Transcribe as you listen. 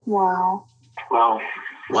Wow.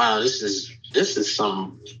 Wow, this is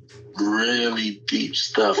some really deep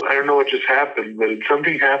stuff. I don't know what just happened, but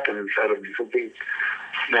something happened inside of me. Something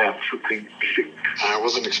snapped. Something. I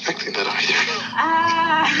wasn't expecting that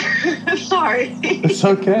either. Sorry. It's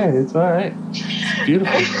okay. It's all right. It's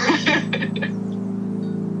beautiful.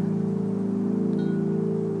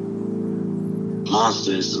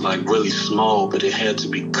 Monster is like really small, but it had to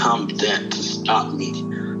become that to stop me.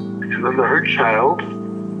 And then the hurt child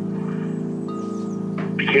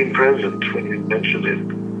became present when you mentioned it.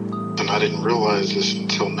 And I didn't realize this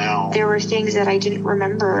until now. There were things that I didn't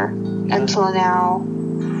remember until now.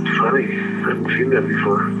 Funny. I haven't seen that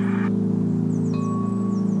before.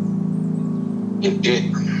 It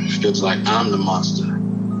feels like I'm the monster.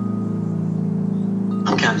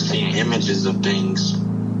 I'm kind of seeing images of things.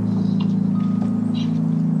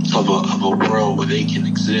 Of a world where they can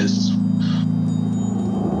exist.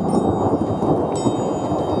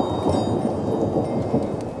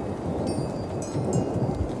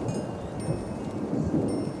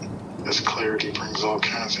 This clarity brings all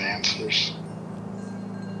kinds of answers.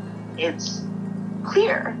 It's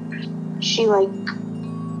clear. She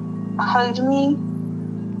hugged me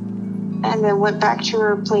and then went back to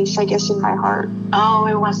her place, I guess, in my heart. Oh,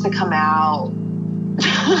 it wants to come out.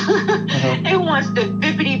 It wants to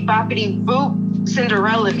bippity boppity boop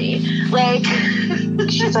Cinderella me.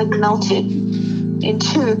 She's melted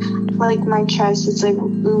into my chest. It's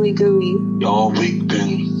ooey gooey. All week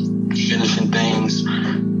been finishing things,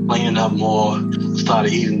 cleaning up more,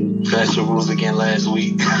 started eating vegetables again last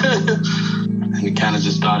week. And it kind of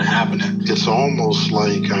just started happening. It's almost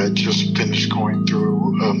like I just finished going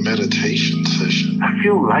through a meditation session. I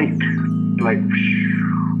feel light.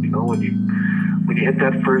 When you hit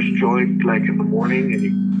that first joint, in the morning,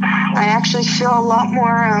 and I actually feel a lot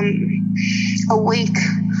more awake.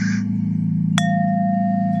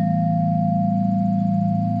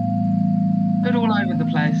 Bit all over the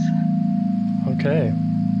place. Okay.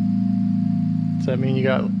 Does that mean you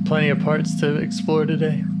got plenty of parts to explore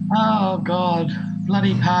today? Oh, God.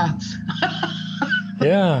 Bloody parts.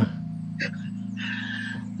 Yeah.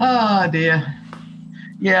 Oh, dear.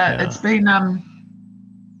 Yeah, it's been...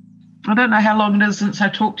 I don't know how long it is since I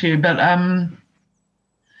talked to you, but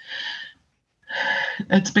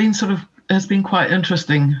it's been quite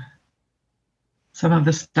interesting. Some of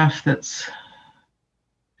the stuff that's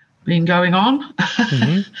been going on.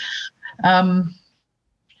 Mm-hmm.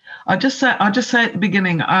 I just say at the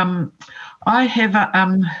beginning, I have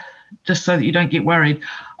just so that you don't get worried,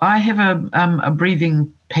 I have a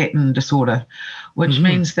breathing pattern disorder, which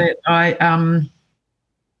means that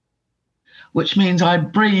which means I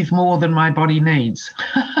breathe more than my body needs.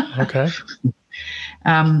 Okay.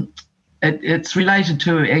 It's related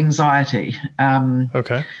to anxiety.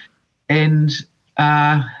 Okay. And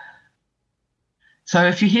so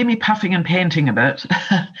if you hear me puffing and panting a bit,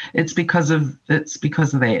 it's because of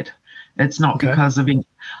that. It's not because of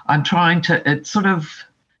I'm trying to. It's sort of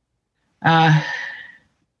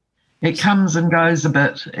it comes and goes a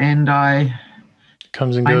bit, and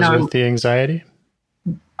comes and goes with the anxiety.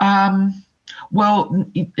 Well,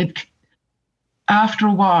 after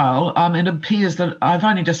a while, it appears that I've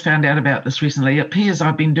only just found out about this recently. It appears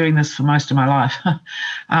I've been doing this for most of my life.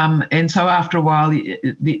 And so after a while,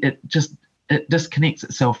 it disconnects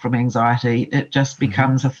itself from anxiety. It just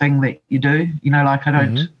becomes a thing that you do.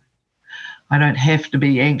 I don't have to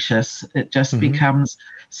be anxious. It just becomes,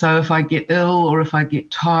 so if I get ill or if I get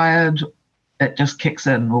tired, it just kicks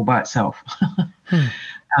in all by itself.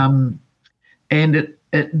 And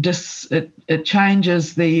it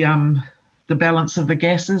changes the balance of the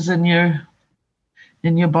gases in your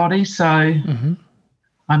body. So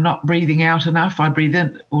I'm not breathing out enough. I breathe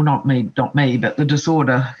in, or not me, but the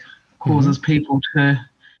disorder causes people to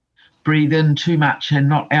breathe in too much and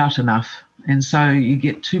not out enough. And so you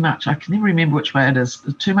get too much, I can never remember which way it is,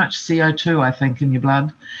 too much CO2, I think, in your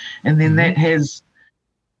blood. And then that has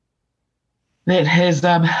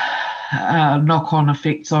knock-on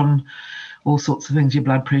effects on all sorts of things, your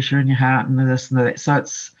blood pressure and your heart and this and that. So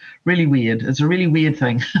it's really weird. It's a really weird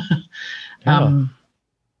thing.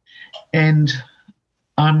 And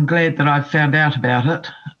I'm glad that I found out about it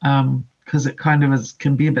because it kind of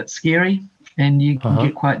can be a bit scary and you can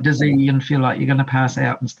get quite dizzy and feel like you're going to pass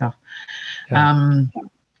out and stuff. I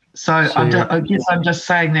guess I'm just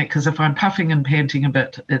saying that because if I'm puffing and panting a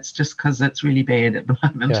bit, it's just because it's really bad at the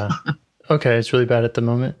moment. Yeah. Okay, it's really bad at the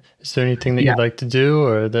moment. Is there anything that you'd like to do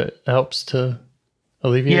or that helps to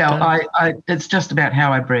alleviate that? Yeah, it's just about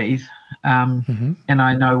how I breathe, and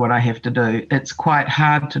I know what I have to do. It's quite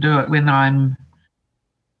hard to do it when I'm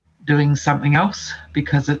doing something else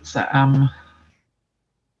because it's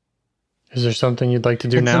Is there something you'd like to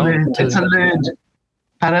do it's now? It's a learned.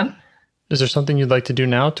 Pardon? Is there something you'd like to do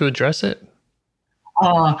now to address it?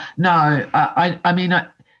 Oh, no. I mean,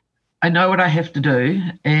 I know what I have to do,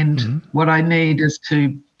 and what I need is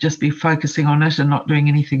to just be focusing on it and not doing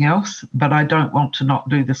anything else. But I don't want to not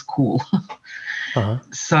do this call.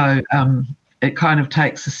 So it kind of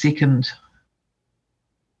takes a second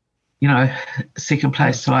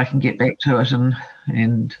place till I can get back to it.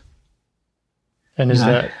 And is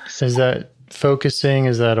that focusing?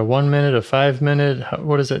 Is that a 1 minute, a 5 minute?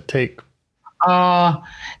 What does it take?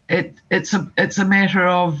 It's a matter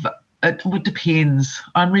of, it depends.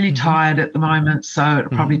 I'm really tired at the moment, so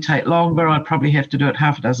it'll probably take longer. I'd probably have to do it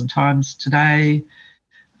half a dozen times today.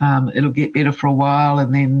 It'll get better for a while,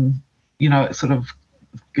 and then, it sort of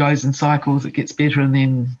goes in cycles. It gets better and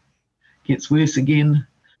then gets worse again.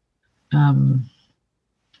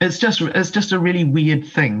 It's just a really weird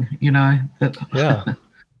thing, that.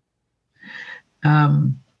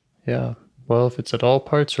 Yeah. Well, if it's at all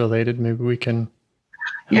parts related, maybe we can.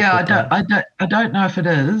 I don't know if it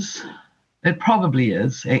is. It probably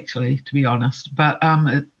is, actually, to be honest. But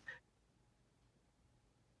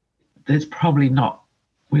it's probably not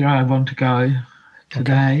where I want to go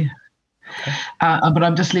today. Okay. But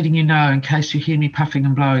I'm just letting you know in case you hear me puffing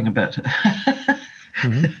and blowing a bit.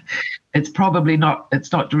 It's probably not.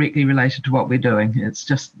 It's not directly related to what we're doing. It's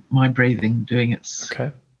just my breathing doing its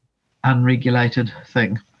unregulated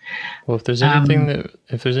thing. Well, if there's anything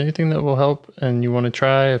that will help and you want to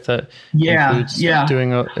try, if that includes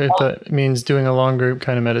if that means doing a longer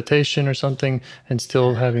kind of meditation or something and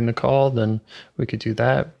still having the call, then we could do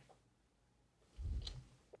that.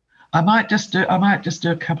 I might just do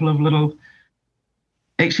a couple of little.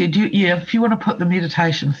 Actually, if you want to put the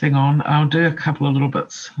meditation thing on, I'll do a couple of little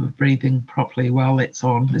bits of breathing properly while that's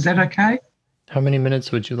on. Is that okay? How many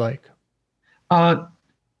minutes would you like?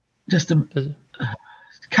 Just a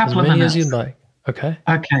couple of minutes. As many as you'd like. Okay.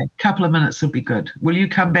 Okay, couple of minutes would be good. Will you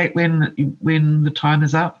come back when the time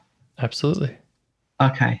is up? Absolutely.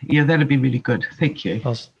 Okay. Yeah, that'd be really good. Thank you.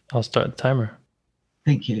 I'll start the timer.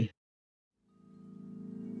 Thank you.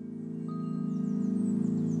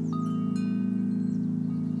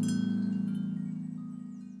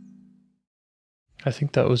 I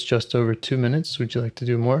think that was just over 2 minutes. Would you like to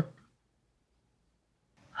do more?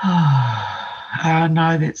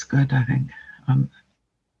 No, that's good, I think.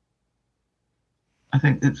 I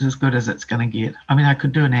think it's as good as it's going to get. I mean, I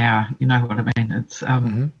could do an hour, you know what I mean? It's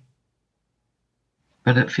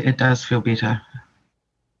but it does feel better.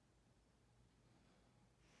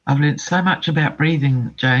 I've learned so much about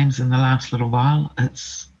breathing, James, in the last little while.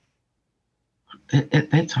 That's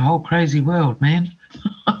a whole crazy world, man.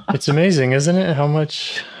 It's amazing, isn't it? How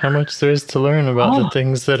much there is to learn about the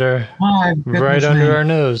things that are right under our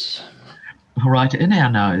nose. Right in our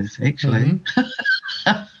nose, actually.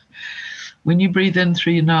 When you breathe in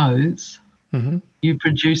through your nose, you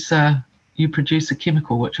produce a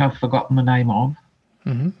chemical which I've forgotten the name of.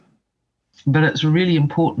 But it's really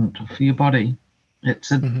important for your body.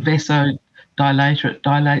 It's a vasodilator. It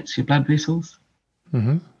dilates your blood vessels.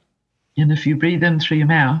 And if you breathe in through your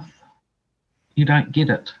mouth, you don't get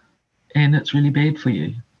it, and it's really bad for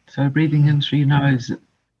you. So breathing in through your nose,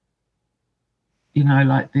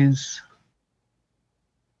 like there's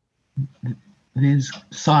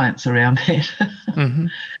science around that.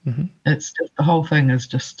 It's just, the whole thing is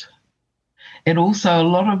just, and also a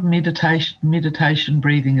lot of meditation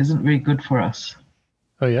breathing isn't very good for us.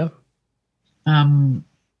 Oh yeah.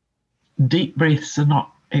 Deep breaths are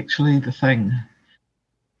not actually the thing,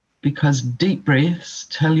 because deep breaths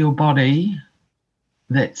tell your body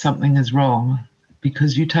that something is wrong,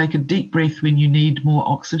 because you take a deep breath when you need more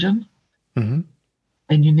oxygen, and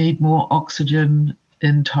you need more oxygen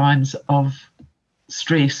in times of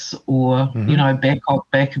stress or,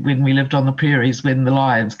 back when we lived on the prairies when the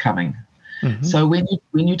lion's coming. So when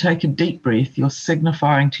you take a deep breath, you're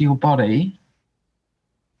signifying to your body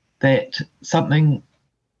that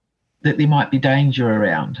there might be danger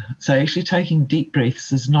around. So actually taking deep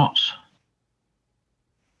breaths is not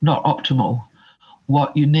optimal.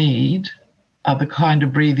 What you need are the kind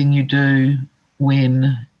of breathing you do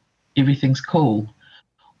when everything's cool,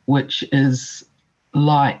 which is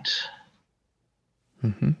light.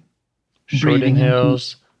 Short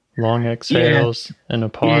inhales, long exhales, and a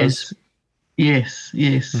pause. Yes.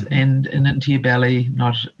 And into your belly,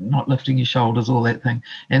 not lifting your shoulders, all that thing.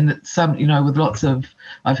 And some,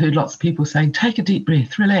 I've heard lots of people saying, take a deep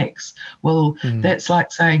breath, relax. Well, that's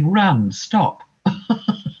like saying, run, stop.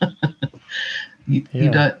 You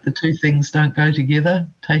don't. The two things don't go together.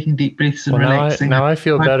 Taking deep breaths and relaxing. Now I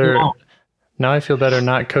feel better. Now I feel better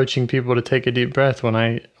not coaching people to take a deep breath when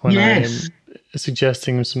I am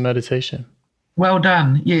suggesting some meditation. Well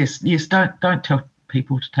done. Yes. Don't tell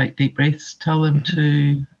people to take deep breaths. Tell them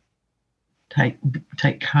to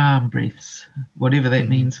take calm breaths, whatever that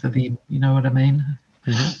means for them. You know what I mean?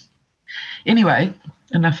 Mm-hmm. Anyway,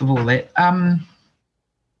 enough of all that.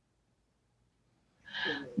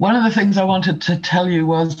 One of the things I wanted to tell you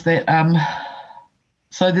was that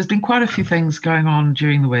so there's been quite a few things going on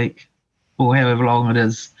during the week, or however long it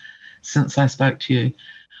is since I spoke to you,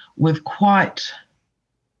 with quite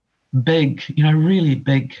big, really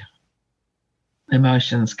big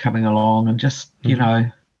emotions coming along and just,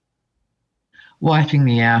 wiping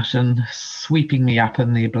me out and sweeping me up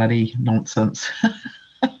in their bloody nonsense.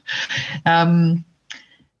 And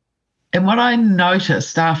what I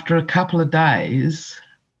noticed after a couple of days,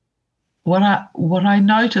 what I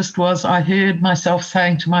noticed was I heard myself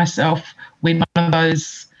saying to myself, when one of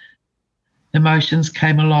those emotions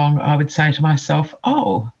came along, I would say to myself,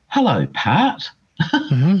 "Oh, hello, Pat."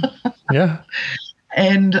 Mm-hmm. Yeah.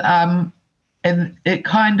 And it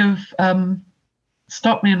kind of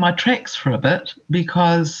stopped me in my tracks for a bit,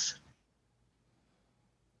 because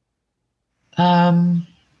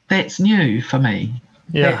that's new for me.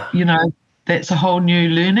 Yeah. That's a whole new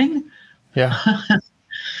learning. Yeah.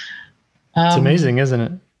 It's amazing, isn't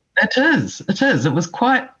it? It is. It was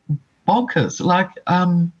quite bonkers.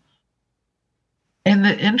 And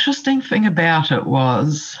the interesting thing about it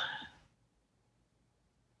was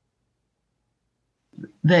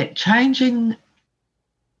that changing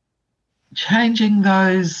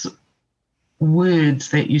those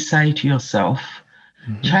words that you say to yourself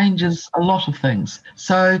changes a lot of things.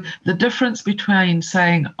 So the difference between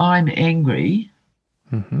saying I'm angry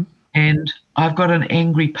and I've got an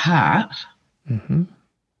angry part, the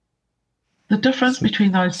difference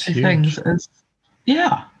between those two things is,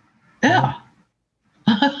 yeah.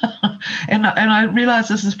 And I realize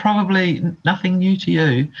this is probably nothing new to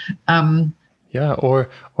you. Yeah, or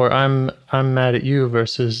I'm mad at you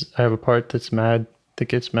versus I have a part that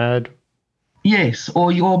gets mad. Yes,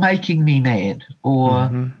 or you're making me mad,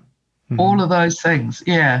 or all of those things.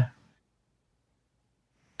 Yeah.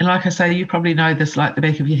 And like I say, you probably know this like the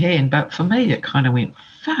back of your hand, but for me, it kind of went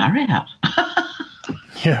far out.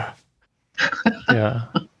 Yeah. Yeah.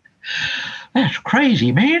 That's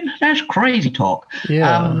crazy, man. That's crazy talk.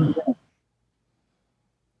 Yeah.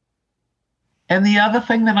 And the other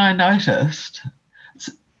thing that I noticed,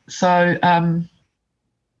 so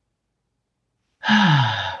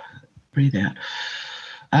breathe out.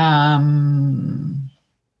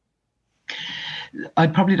 I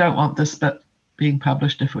probably don't want this bit being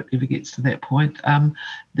published if it ever gets to that point.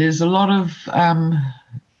 There's a lot of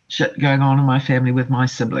shit going on in my family with my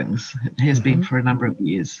siblings. It has been for a number of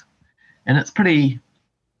years. And it's pretty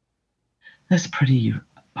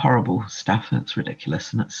horrible stuff. It's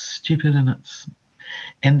ridiculous and it's stupid,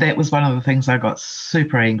 and that was one of the things I got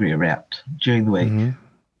super angry about during the week.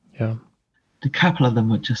 Yeah. A couple of them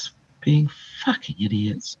were just being fucking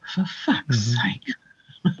idiots, for fuck's sake.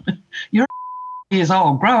 You're years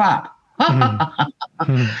old, grow up.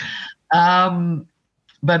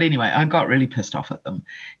 But anyway, I got really pissed off at them.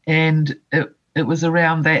 And it was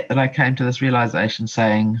around that I came to this realization,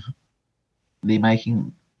 saying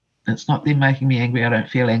it's not them making me angry, I don't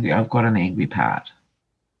feel angry, I've got an angry part.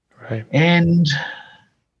 Right. And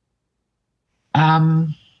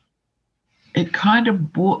it kind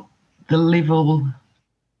of brought the level,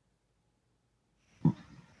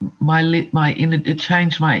 it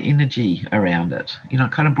changed my energy around it.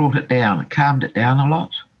 It kind of brought it down, it calmed it down a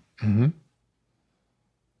lot. And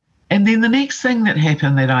then the next thing that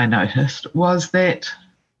happened that I noticed was that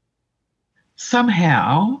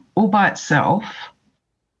somehow, all by itself,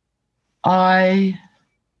 I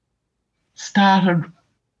started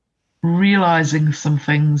realizing some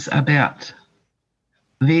things about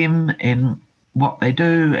them and what they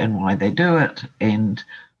do and why they do it, and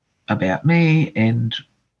about me and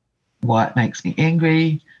why it makes me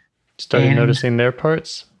angry. Started noticing their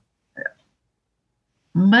parts?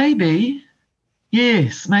 Maybe.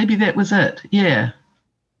 Yes, maybe that was it. Yeah.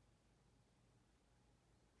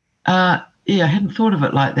 I hadn't thought of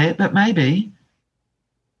it like that, but maybe.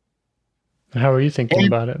 How are you thinking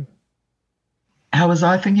about it? How was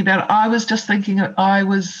I thinking about it? I was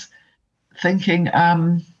thinking,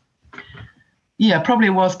 probably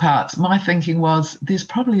was parts. My thinking was, there's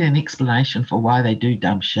probably an explanation for why they do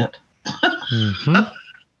dumb shit.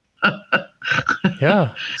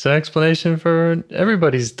 Yeah, it's an explanation for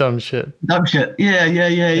everybody's dumb shit. Dumb shit.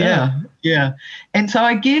 Yeah. And so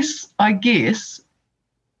I guess,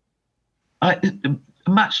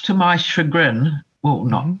 much to my chagrin, well,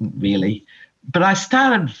 not really, but I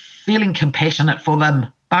started feeling compassionate for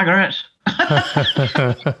them. Bugger it.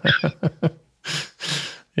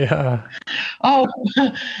 Yeah. Oh,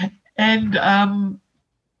 and I'm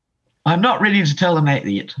not ready to tell them that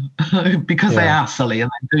yet because they are silly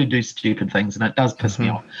and they do stupid things, and it does piss me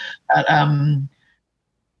off. But,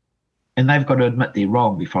 and they've got to admit they're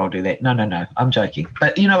wrong before I'll do that. No, I'm joking.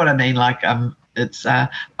 But you know what I mean? Like, it's.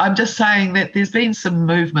 I'm just saying that there's been some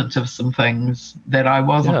movement of some things that I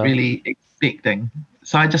wasn't really expecting.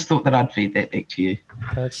 So I just thought that I'd feed that back to you.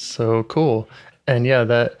 That's so cool. And yeah,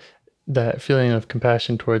 that feeling of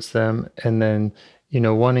compassion towards them, and then,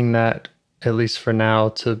 wanting that, at least for now,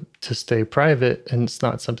 to stay private, and it's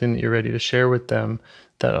not something that you're ready to share with them,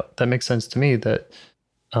 that makes sense to me. That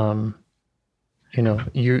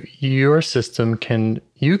your system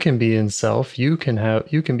you can be in self, you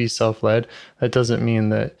can be self-led. That doesn't mean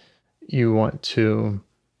that you want to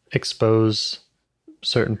expose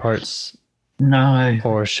certain parts,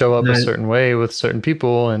 or show up a certain way with certain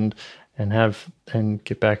people, and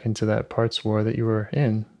get back into that parts war that you were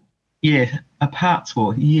in. Yeah, a parts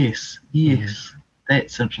war. Yes.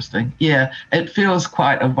 That's interesting. Yeah, it feels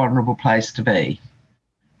quite a vulnerable place to be.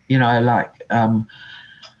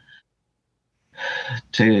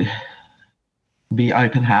 To be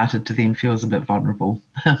open-hearted to them feels a bit vulnerable.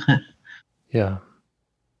 Yeah.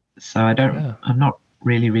 So I'm not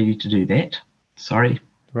really ready to do that. Sorry.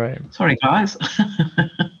 Right. Sorry, guys.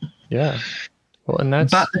 Yeah. Well, and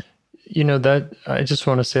that I just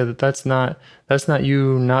want to say that's not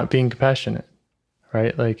you not being compassionate,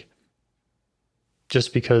 right? Like,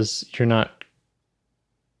 just because you're not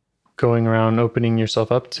going around opening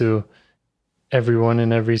yourself up to everyone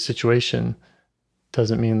in every situation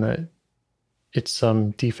doesn't mean that it's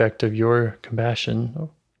some defect of your compassion.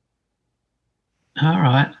 All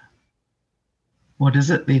right. What is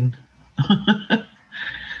it then?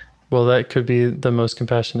 Well, that could be the most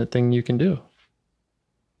compassionate thing you can do.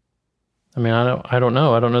 I mean, I don't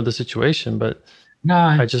know. I don't know the situation, but no,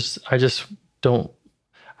 I just don't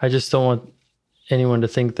want anyone to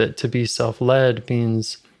think that to be self-led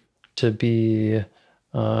means to be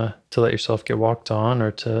to let yourself get walked on,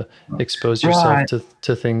 or to expose yourself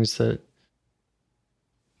to things that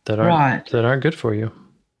aren't good for you.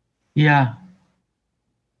 Yeah.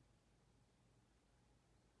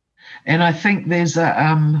 And I think there's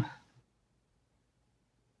an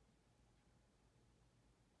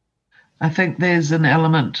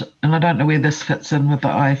element, and I don't know where this fits in with the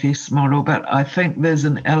IFS model, but I think there's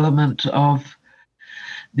an element of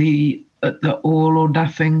the all or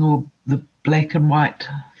nothing, or the black and white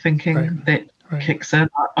thinking that kicks in.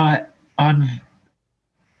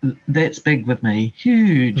 That's big with me,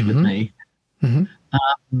 huge with me.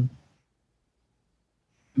 Mm-hmm.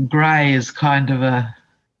 Grey is kind of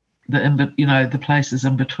the places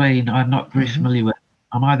in between I'm not very familiar with.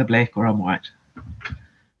 I'm either black or I'm white.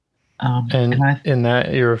 And in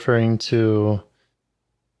that, you're referring to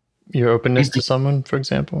your openness to someone, for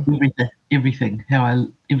example? Everything I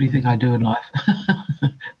do in life.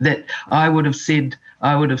 That I would have said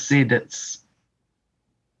it's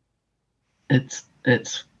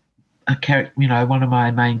a character, one of my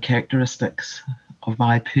main characteristics of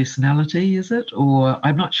my personality, is it? Or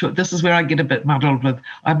I'm not sure. This is where I get a bit muddled with.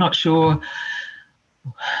 I'm not sure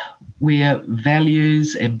where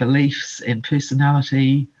values and beliefs and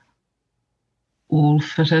personality all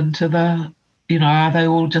fit into the, are they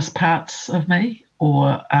all just parts of me,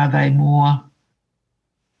 or are they more?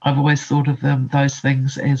 I've always thought of those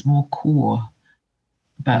things as more core,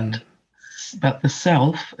 but the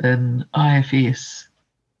self in IFS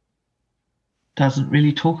doesn't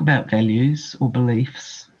really talk about values or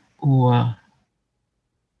beliefs or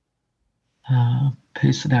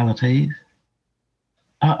personality.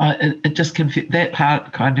 It just that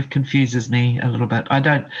part kind of confuses me a little bit.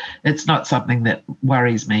 It's not something that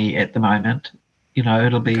worries me at the moment.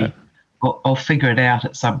 It'll be, okay. I'll figure it out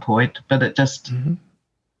at some point, but it just,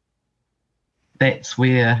 that's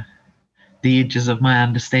where the edges of my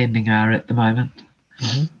understanding are at the moment.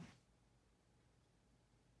 Mm-hmm.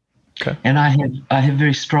 Okay. And I have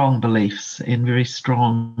very strong beliefs and very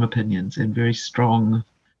strong opinions and very strong.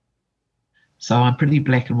 So I'm pretty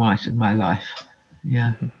black and white in my life.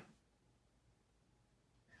 Yeah. Mm-hmm.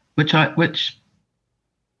 Which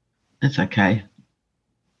it's okay.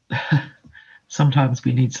 Sometimes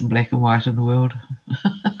we need some black and white in the world.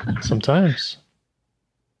 Sometimes.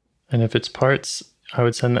 And if it's parts, I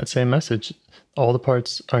would send that same message. All the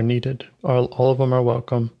parts are needed. All of them are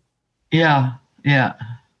welcome. Yeah.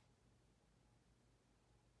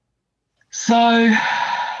 So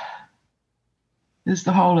there's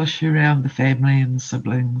the whole issue around the family and the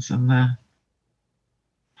siblings and the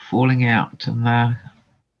falling out and the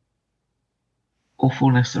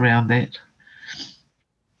awfulness around that.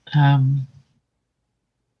 I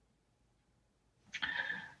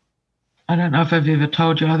don't know if I've ever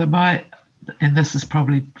told you either. And this is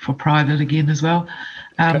probably for private again as well.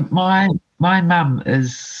 Okay. My mum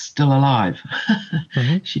is still alive.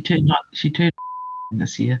 Mm-hmm. She turned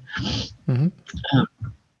this year, Mm-hmm.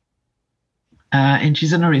 and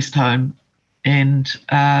she's in a rest home, and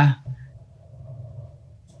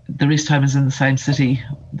the rest home is in the same city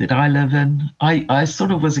that I live in. I sort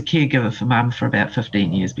of was a caregiver for Mum for about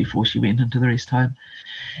 15 years before she went into the rest home,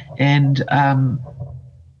 and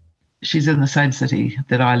she's in the same city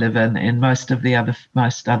that I live in, and most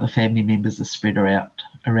other family members are spread around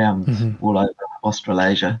Mm-hmm. all over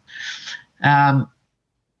Australasia.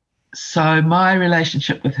 So my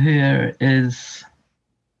relationship with her is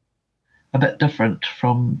a bit different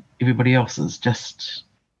from everybody else's, just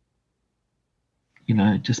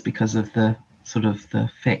because of the sort of the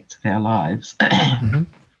facts of our lives. Mm-hmm.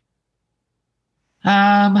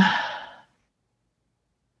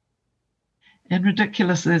 And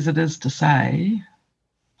ridiculous as it is to say,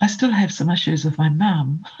 I still have some issues with my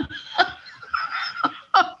mum.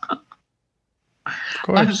 Of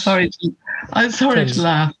course. I'm sorry to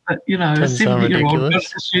laugh, but a 70-year-old got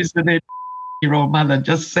issues with their year-old mother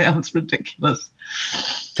just sounds ridiculous.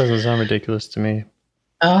 Doesn't sound ridiculous to me.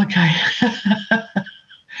 Okay.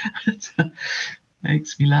 It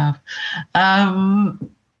makes me laugh.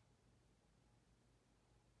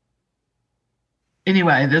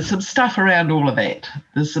 Anyway, there's some stuff around all of that.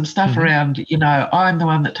 There's some stuff around, I'm the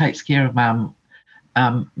one that takes care of Mum.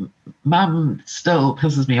 Mum still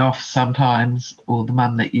pisses me off sometimes, or the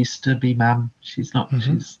mum that used to be Mum. She's not,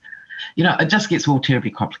 it just gets all terribly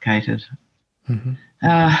complicated. Mm-hmm.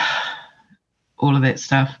 All of that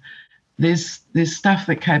stuff. There's stuff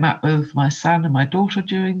that came up with my son and my daughter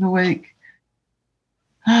during the week.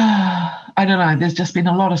 I don't know. There's just been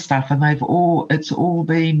a lot of stuff, and it's all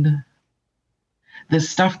been. There's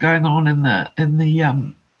stuff going on in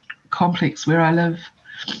the complex where I live.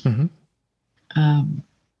 Mm-hmm.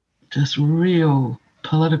 Just real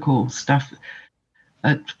political stuff.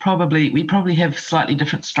 We probably have slightly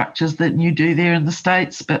different structures than you do there in the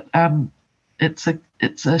States, but it's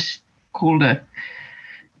called a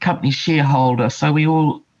company shareholder. So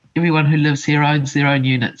everyone who lives here owns their own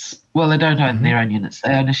units. Well, they don't own their own units.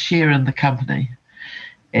 They own a share in the company,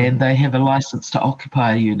 and they have a license to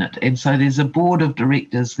occupy a unit. And so there's a board of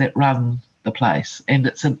directors that run the place, and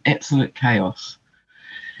it's an absolute chaos.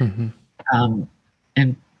 Mm-hmm.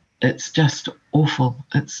 And it's just awful.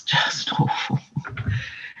 It's just awful.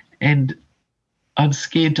 And I'm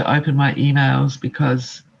scared to open my emails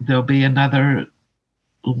because there'll be another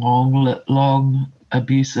long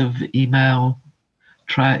abusive email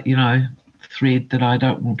thread that I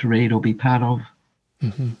don't want to read or be part of.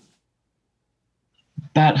 Mm-hmm.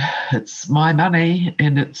 But it's my money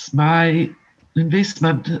and it's my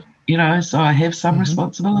investment, so I have some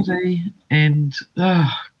responsibility. And,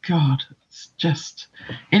 oh, God, it's just...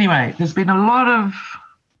 Anyway, there's been a lot of...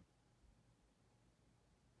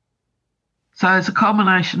 So it's a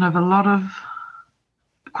combination of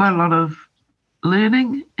quite a lot of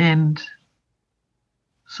learning and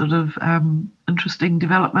sort of interesting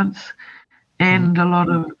developments, and a lot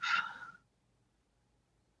of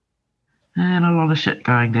shit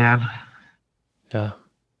going down. Yeah.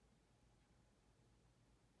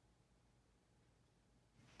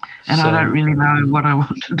 And I don't really know what I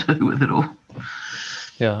want to do with it all.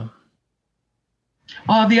 Yeah.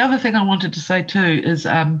 Oh, the other thing I wanted to say too is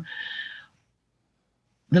the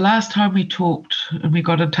last time we talked and we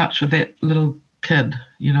got in touch with that little kid,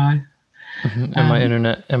 And my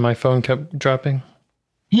internet and my phone kept dropping.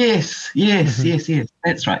 Yes.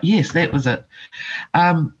 That's right. Yes, that was it.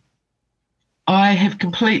 I have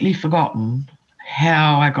completely forgotten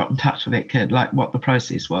how I got in touch with that kid, like what the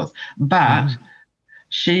process was. But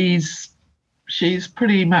she's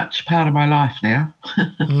pretty much part of my life now.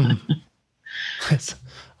 That's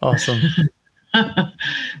awesome.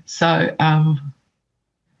 So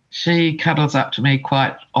she cuddles up to me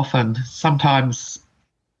quite often. Sometimes,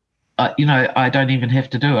 I don't even have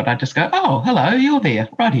to do it. I just go, "Oh, hello, you're there.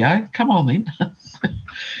 Rightio, come on then."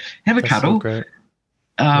 Have a cuddle. So great.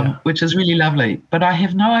 Which is really lovely. But I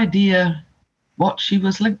have no idea what she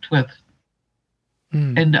was linked with.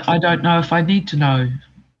 And I don't know if I need to know.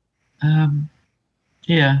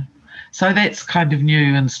 Yeah. So that's kind of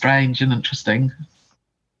new and strange and interesting.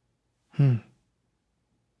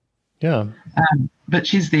 Yeah. But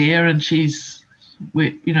she's there and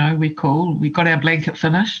we're cool. We got our blanket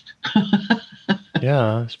finished.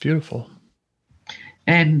 Yeah, it's beautiful.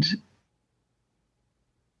 And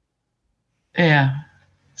Yeah.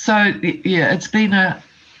 So, yeah, it's been an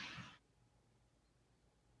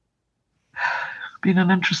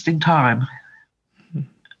interesting time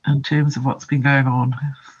in terms of what's been going on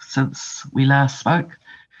since we last spoke.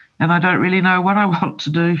 And I don't really know what I want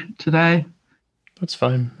to do today. That's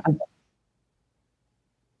fine.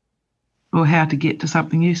 Or how to get to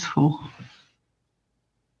something useful.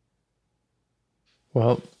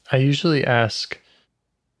 Well, I usually ask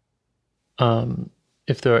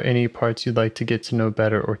if there are any parts you'd like to get to know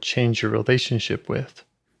better or change your relationship with.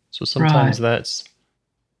 So sometimes that's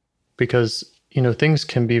because, things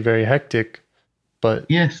can be very hectic, but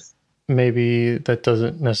yes, maybe that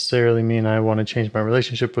doesn't necessarily mean I want to change my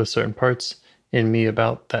relationship with certain parts in me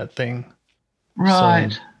about that thing.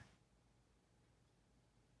 Right. So,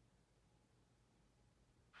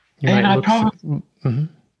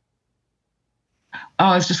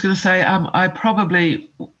 I was just going to say, I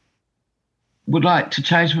probably would like to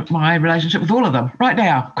change my relationship with all of them right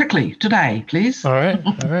now, quickly, today, please. All right.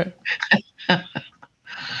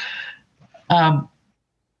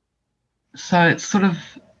 So it's sort of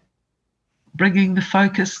bringing the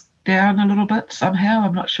focus down a little bit somehow.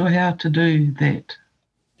 I'm not sure how to do that.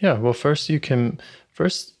 Yeah, well, first it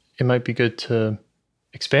might be good to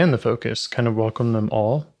expand the focus, kind of welcome them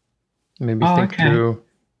all. Maybe think through,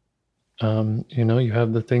 you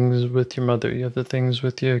have the things with your mother, you have the things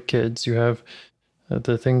with your kids, you have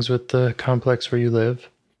the things with the complex where you live.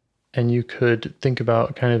 And you could think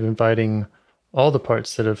about kind of inviting all the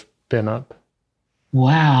parts that have been up.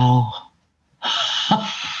 Wow.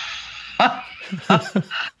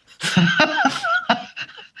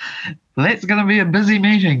 That's going to be a busy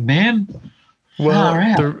meeting, man. Well,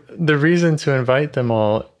 the reason to invite them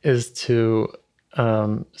all is to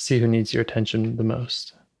see who needs your attention the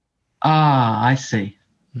most. Ah, I see.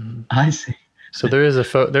 Mm-hmm. I see. So there is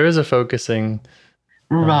a focusing,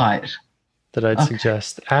 right, that I'd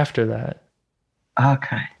suggest after that.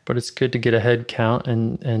 Okay. But it's good to get a head count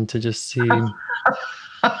and to just see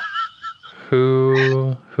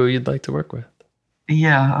who you'd like to work with.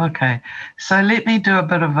 Yeah. Okay. So let me do a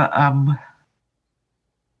bit of a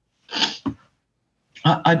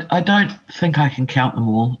I don't think I can count them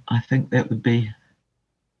all. I think that would be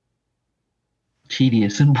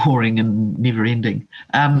tedious and boring and never ending.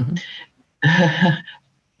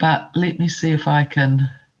 But let me see if I can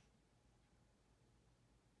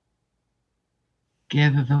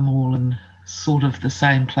gather them all in sort of the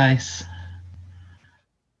same place.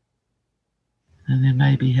 And then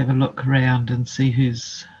maybe have a look around and see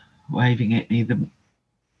who's waving at me the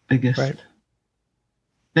biggest. Right.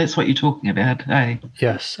 That's what you're talking about, eh?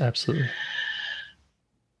 Yes, absolutely.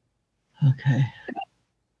 Okay.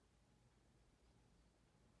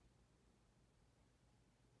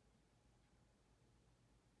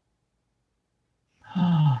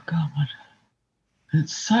 Oh, God.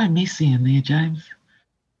 It's so messy in there, James.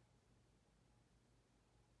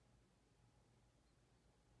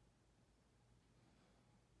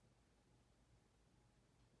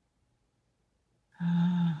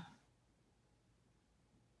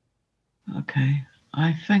 Okay,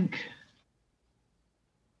 I think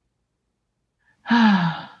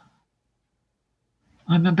I'm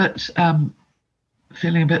a bit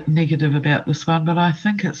feeling a bit negative about this one, but I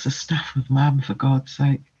think it's the stuff with Mum, for God's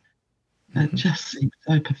sake. It just seems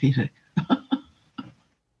so pathetic.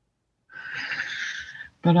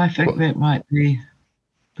 But I think that might be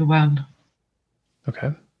the one.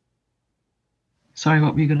 Okay. Sorry,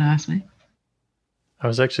 what were you going to ask me? I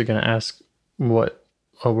was actually going to ask what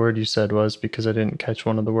a word you said was, because I didn't catch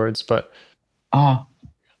one of the words, but I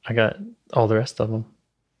got all the rest of them.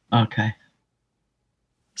 Okay.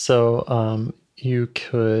 So you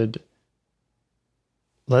could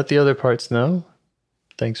let the other parts know,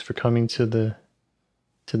 thanks for coming to the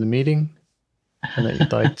meeting, and that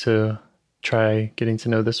you'd like to try getting to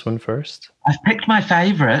know this one first. I've picked my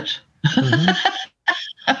favorite. Mm-hmm.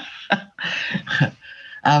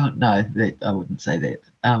 No, I wouldn't say that.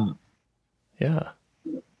 Yeah.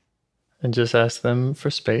 And just ask them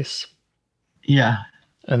for space. Yeah.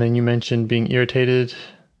 And then you mentioned being irritated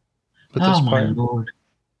with this part. Oh, my Lord.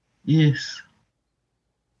 Yes.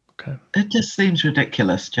 Okay. It just seems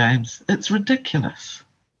ridiculous, James. It's ridiculous.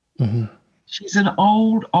 Mm-hmm. She's an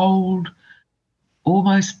old,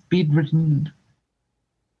 almost bedridden,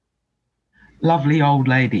 lovely old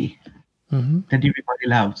lady that everybody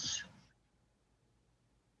loves.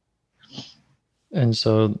 And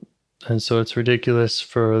so it's ridiculous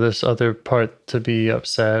for this other part to be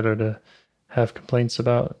upset or to have complaints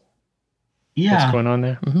about what's going on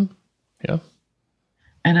there. Mm-hmm. Yeah.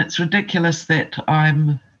 And it's ridiculous that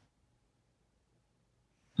I'm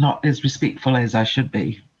not as respectful as I should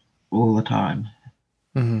be. all the time.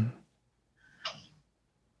 Mm-hmm.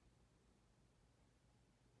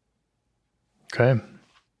 Okay.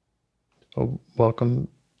 Well, welcome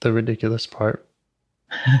the ridiculous part.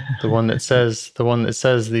 The one that says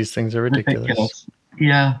these things are ridiculous.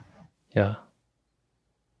 Yeah. Yeah.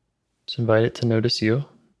 Just invite it to notice you.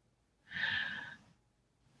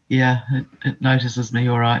 Yeah, it notices me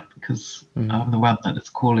all right because I'm the one that it's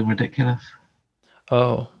calling ridiculous.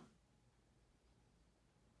 Oh.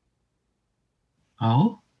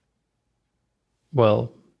 Oh?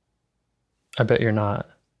 Well, I bet you're not.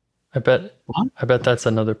 I bet that's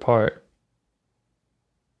another part.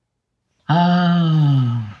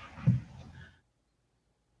 Oh.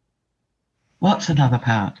 What's another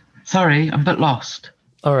part? Sorry, I'm a bit lost.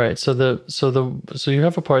 All right, so you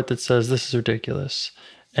have a part that says this is ridiculous,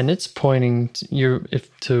 and it's pointing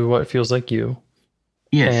to what feels like you.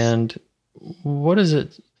 Yes. And what is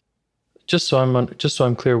it? Just so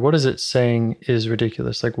I'm clear, what is it saying is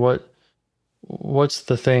ridiculous? Like what's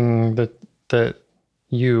the thing that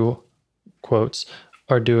you, quotes,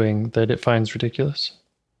 are doing that it finds ridiculous?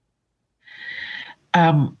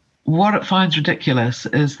 What it finds ridiculous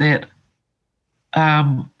is that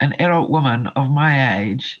an adult woman of my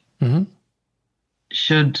age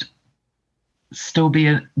should still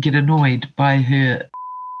get annoyed by her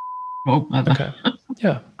mother. Okay.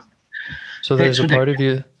 Yeah. So there's a part of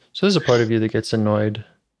you. So there's a part of you that gets annoyed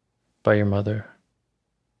by your mother.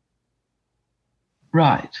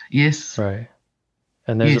 Right. Yes. Right.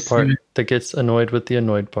 And there's a part that gets annoyed with the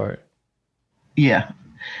annoyed part. Yeah.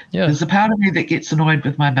 Yeah. There's a part of me that gets annoyed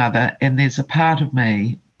with my mother, and there's a part of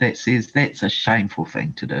me that says that's a shameful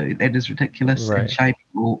thing to do. That is ridiculous and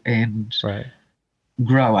shameful, and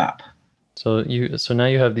grow up. So now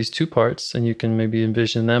you have these two parts, and you can maybe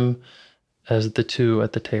envision them as the two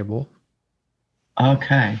at the table.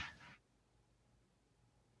 Okay.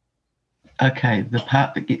 Okay, the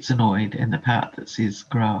part that gets annoyed and the part that says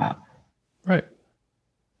grow up. Right.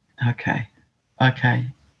 Okay. Okay.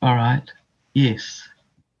 All right. Yes.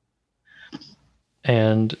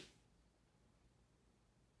 And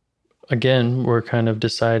again, we're kind of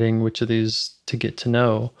deciding which of these to get to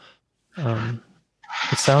know.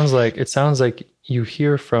 It sounds like you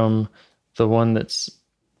hear from the one that's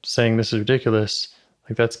saying this is ridiculous,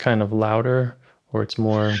 like that's kind of louder, or it's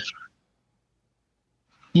more.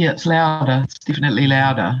 Yeah, it's louder. It's definitely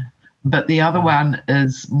louder. But the other one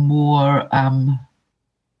is more.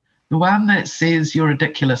 The one that says you're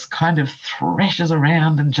ridiculous kind of thrashes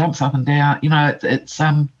around and jumps up and down. You know, it's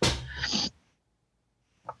the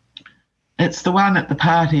one at the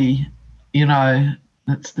party. You know,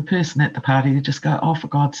 it's the person at the party that just go, oh, for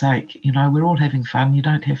God's sake, you know, we're all having fun. You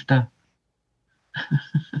don't have to.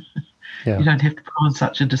 You don't have to put on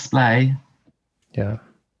such a display. Yeah.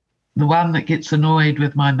 The one that gets annoyed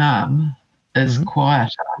with my mum is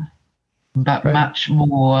quieter, but much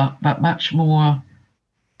more.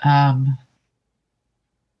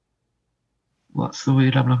 What's the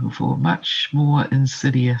word I'm looking for? Much more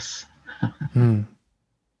insidious. Yeah.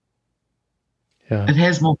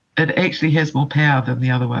 It actually has more power than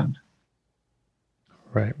the other one.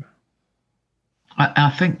 Right. I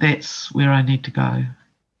think that's where I need to go.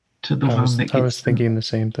 To the one that gets. I was thinking the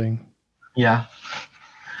same thing. Yeah.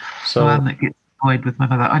 So the one that gets annoyed with my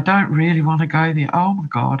mother. I don't really want to go there. Oh my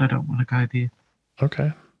God, I don't want to go there.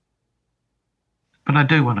 Okay. But I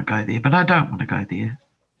do want to go there, but I don't want to go there.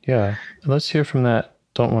 Yeah. Let's hear from that.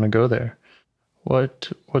 Don't want to go there.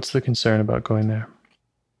 What's the concern about going there?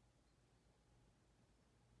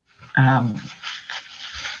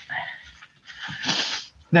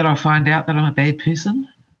 That I'll find out that I'm a bad person.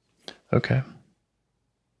 Okay.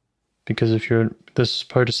 Because this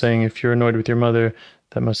part is saying if you're annoyed with your mother,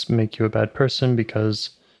 that must make you a bad person,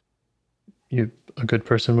 because a good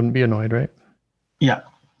person wouldn't be annoyed, right? Yeah.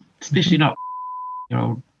 Especially not your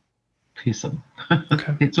old person.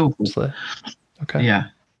 Okay. It's awful. Okay. Yeah.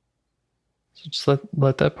 So just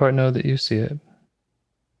let that part know that you see it.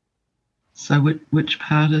 So which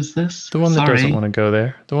part is this? The one that doesn't want to go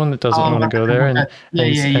there. The one that doesn't want to go there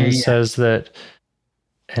and says that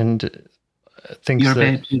and thinks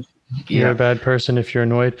you're a bad person if you're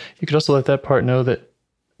annoyed. You could also let that part know that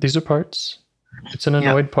these are parts. It's an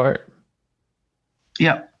annoyed part.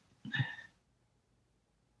 Yep.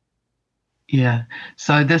 Yeah.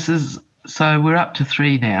 So we're up to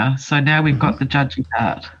 3 now. So now we've got the judgy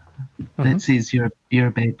part that says you're a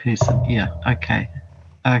bad person. Yeah. Okay.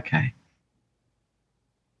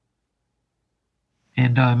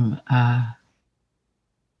 And I'm.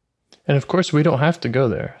 And of course, we don't have to go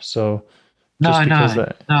there. So. No.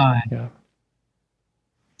 Yeah.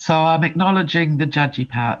 So I'm acknowledging the judgy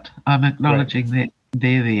part. I'm acknowledging that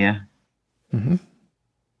they're there. Mm-hmm.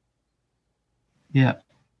 Yeah.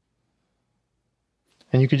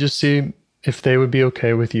 And you could just see if they would be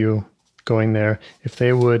okay with you going there, if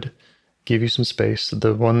they would give you some space.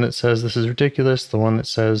 The one that says this is ridiculous, the one that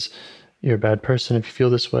says you're a bad person if you feel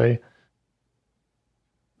this way.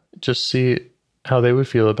 Just see how they would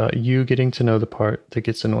feel about you getting to know the part that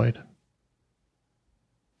gets annoyed.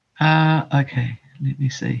 Okay. Let me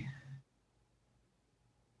see.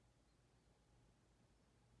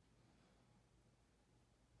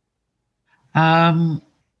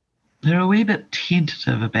 They're a wee bit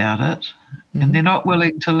tentative about it, mm-hmm. and they're not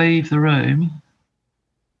willing to leave the room.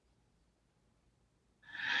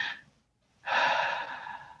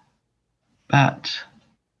 But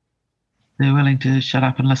they're willing to shut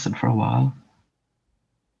up and listen for a while.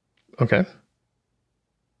 Okay.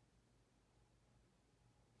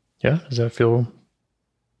 Yeah, does that feel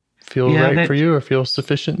right for you or feel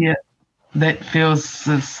sufficient? Yeah, that feels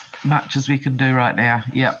as much as we can do right now.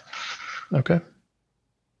 Yep. Okay.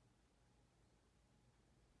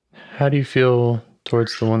 How do you feel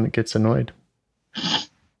towards the one that gets annoyed?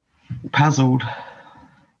 Puzzled.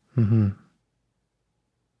 Mm-hmm.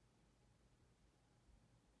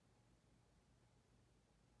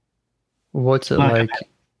 What's it like?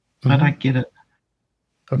 I don't get it.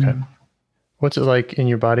 Okay. Mm. What's it like in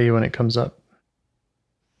your body when it comes up?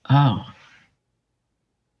 Oh.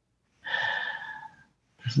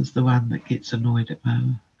 This is the one that gets annoyed at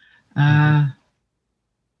me.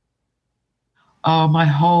 My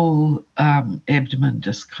whole abdomen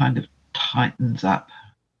just kind of tightens up.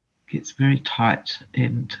 Gets very tight,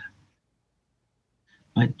 and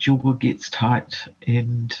my jaw gets tight,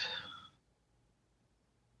 and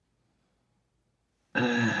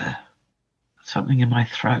something in my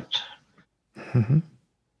throat. Mm-hmm.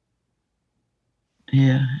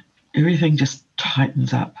 Yeah, everything just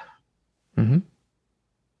tightens up. Mm-hmm.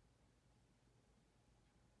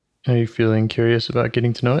 Are you feeling curious about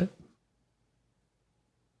getting to know it?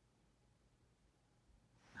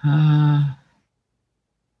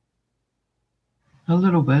 A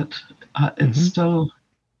little bit. It's still...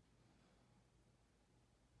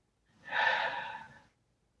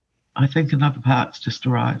 I think another part's just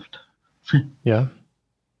arrived. Yeah.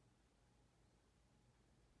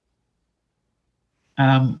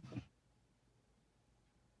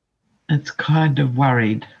 It's kind of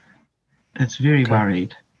worried. It's very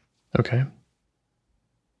worried. Okay.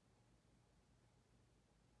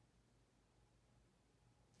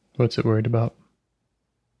 What's it worried about?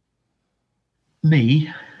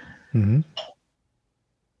 Me. Mm-hmm.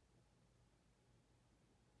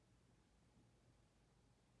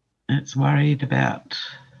 It's worried about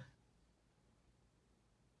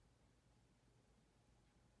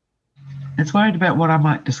what I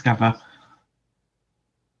might discover.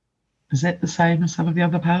 Is that the same as some of the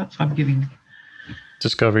other parts I'm giving?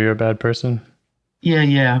 Discover you're a bad person?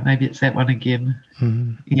 Yeah. Maybe it's that one again.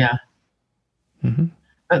 Mm-hmm. Yeah. Mm-hmm.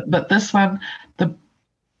 But this one, the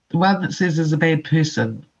one that says is a bad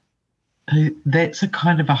person, that's a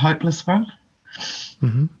kind of a hopeless one.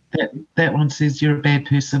 Mm-hmm. That one says you're a bad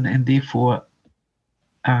person and therefore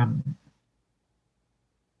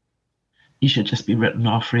you should just be written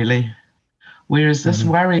off, really. Whereas this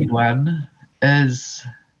worried one has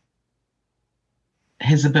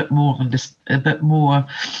a bit more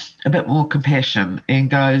compassion and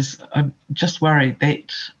goes, I'm just worried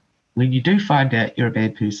that when you do find out you're a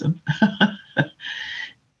bad person,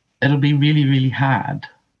 it'll be really, really hard.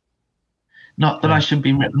 Not that I should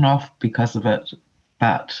be written off because of it,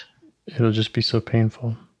 but it'll just be so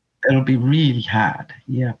painful. It'll be really hard.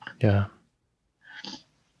 Yeah. Yeah.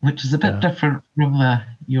 Which is a bit different from the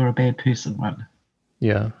you're a bad person one.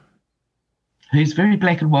 Yeah. Who's very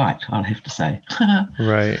black and white, I'll have to say.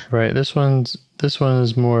 Right. This one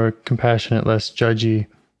is more compassionate, less judgy.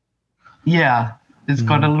 Yeah. It's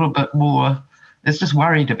got a little bit more, it's just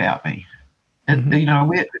worried about me. You know,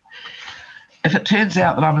 if it turns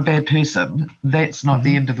out that I'm a bad person, that's not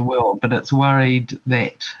the end of the world, but it's worried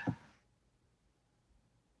that.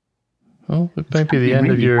 Well, it might be the end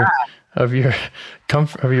really of your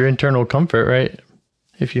comfort, of your internal comfort, right?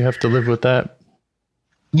 If you have to live with that.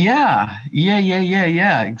 Yeah,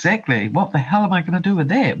 exactly. What the hell am I going to do with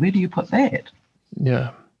that? Where do you put that?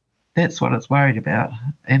 Yeah. That's what it's worried about.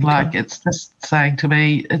 And it's just saying to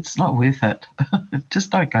me, it's not worth it.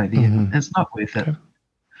 Just don't go there. It's not worth it.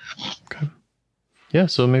 Okay. Yeah,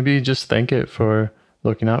 so maybe just thank it for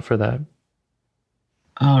looking out for that.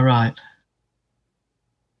 All right.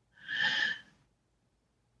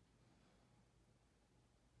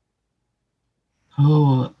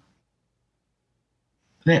 Oh,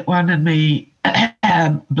 that one and me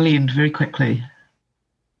blend very quickly.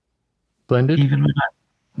 blended? Even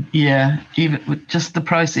with just the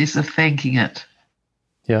process of thanking it.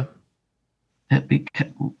 Yeah. I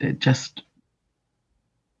become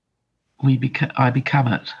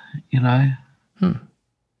it, you know.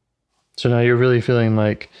 So now you're really feeling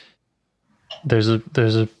like there's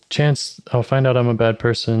a chance I'll find out I'm a bad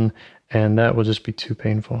person, and that will just be too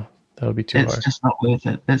painful. That'll be too hard. It's just not worth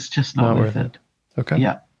it. It's just not worth it. Okay.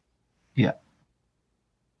 Yeah.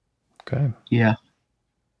 Okay. Yeah.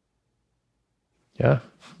 Yeah.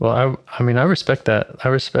 Well, I mean, I respect that. I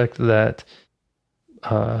respect that,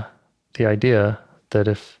 the idea that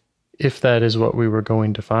if that is what we were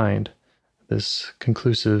going to find, this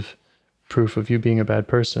conclusive proof of you being a bad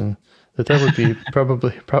person, that would be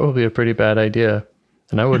probably a pretty bad idea,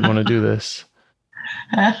 and I wouldn't want to do this.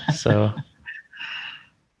 So.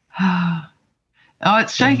 Oh,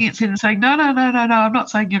 it's shaking its head and saying, no. I'm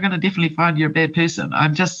not saying you're going to definitely find you're a bad person.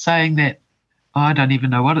 I'm just saying that I don't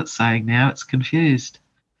even know what it's saying now. It's confused.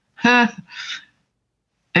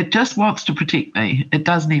 It just wants to protect me. It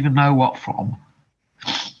doesn't even know what from.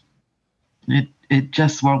 It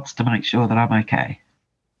just wants to make sure that I'm okay.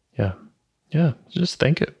 Yeah. Yeah. Just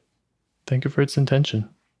thank it. Thank it for its intention.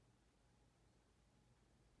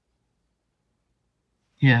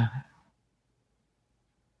 Yeah.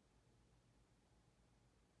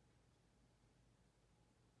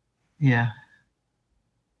 Yeah.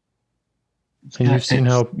 And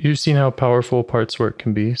you've seen how powerful parts work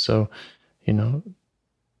can be. So, you know,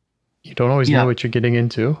 you don't always know what you're getting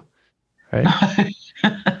into, right?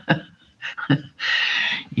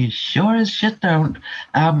 You sure as shit don't.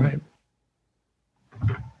 Right.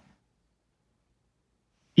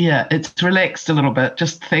 Yeah, it's relaxed a little bit.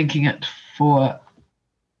 Just thanking it for,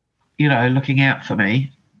 looking out for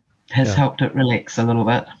me has helped it relax a little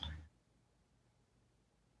bit.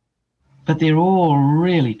 But they're all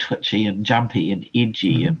really twitchy and jumpy and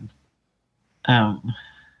edgy and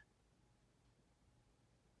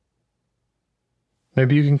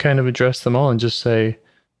maybe you can kind of address them all and just say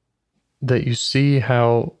that you see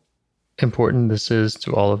how important this is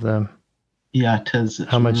to all of them. Yeah, it is.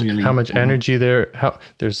 How much energy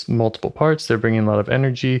there's multiple parts. They're bringing a lot of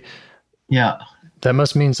energy. Yeah. That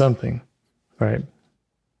must mean something, right?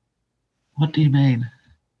 What do you mean?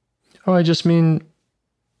 Oh, I just mean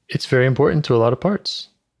it's very important to a lot of parts.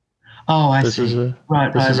 Oh, I see.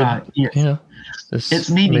 Right. Yes.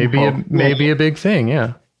 It's meaningful. Maybe a big thing.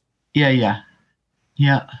 Yeah. Yeah.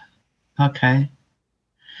 Okay.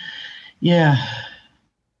 Yeah.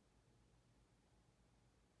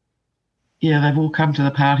 Yeah, they've all come to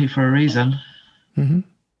the party for a reason. Mm-hmm.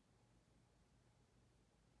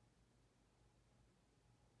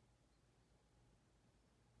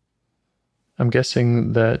 I'm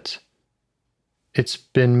guessing that it's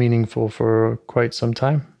been meaningful for quite some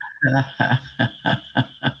time.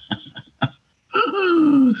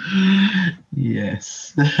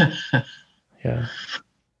 Yes. Yeah.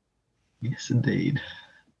 Yes, indeed.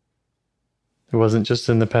 It wasn't just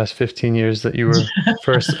in the past 15 years that you were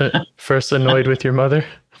first annoyed with your mother.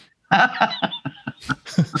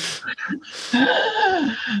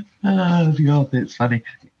 Oh, God, that's funny.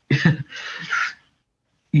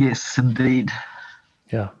 Yes, indeed.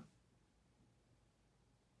 Yeah.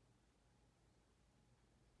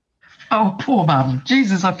 Oh, poor Mum.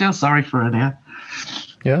 Jesus, I feel sorry for her now.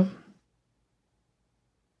 Yeah.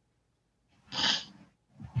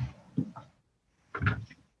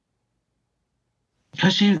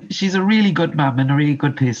 Because she's a really good mum and a really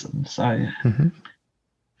good person. So. Mm-hmm.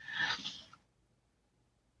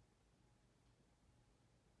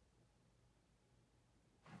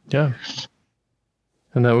 Yeah.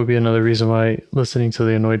 And that would be another reason why listening to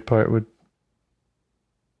the annoyed part would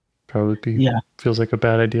probably be feels like a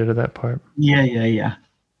bad idea to that part. Yeah.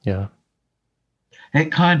 Yeah.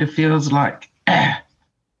 It kind of feels like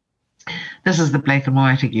this is the black and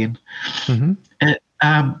white again. Mm-hmm.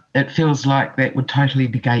 It feels like that would totally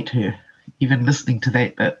negate her, even listening to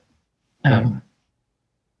that bit.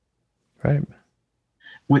 Right.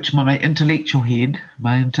 Which my intellectual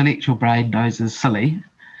brain knows is silly.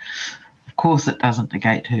 Of course it doesn't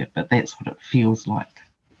negate her, but that's what it feels like.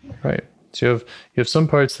 Right. So you have some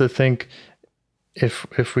parts that think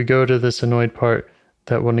if we go to this annoyed part,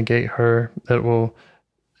 that will negate her, it will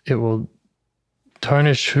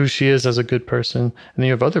tarnish who she is as a good person. And then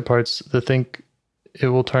you have other parts that think it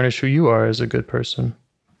will tarnish who you are as a good person.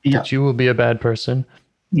 Yep. That you will be a bad person.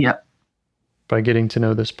 Yep. By getting to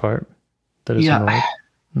know this part that is annoyed.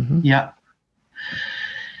 Mm-hmm. Yeah.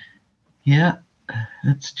 Yeah.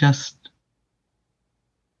 It's just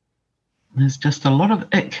there's just a lot of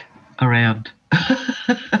ick around.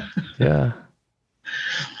 Yeah.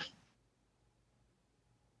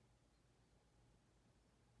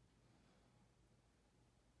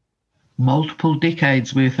 multiple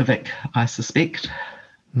decades worth of it, I suspect.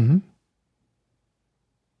 Mm-hmm.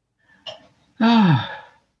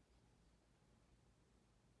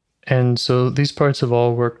 And so these parts have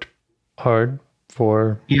all worked hard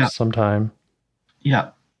for some time.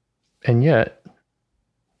 Yeah. And yet,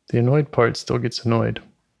 the annoyed part still gets annoyed.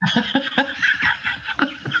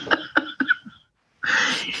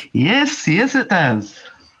 Yes, it does.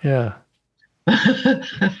 Yeah.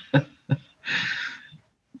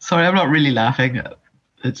 Sorry, I'm not really laughing.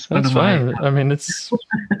 That's fine. I mean, it's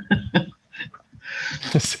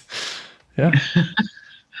yeah.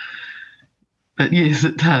 But yes,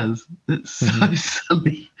 it does. It's so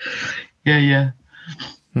silly. Yeah.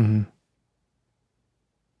 Mm-hmm.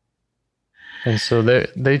 And so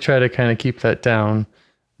they try to kind of keep that down,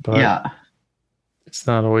 but it's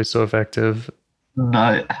not always so effective.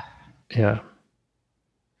 No. Yeah.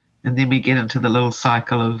 And then we get into the little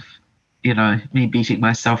cycle of, me beating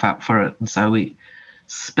myself up for it. And so we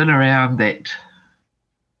spin around that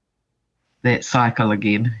cycle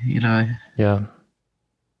again, Yeah.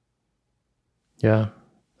 Yeah.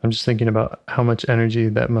 I'm just thinking about how much energy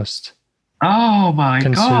that must Oh my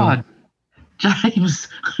consume. God. James.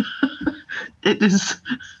 It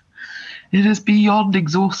is beyond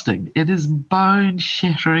exhausting. It is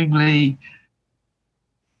bone-shatteringly.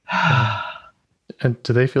 And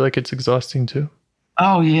do they feel like it's exhausting too?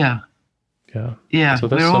 Oh yeah. Yeah. Yeah. So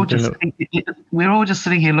we're all just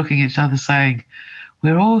sitting here looking at each other saying,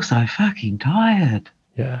 we're all so fucking tired.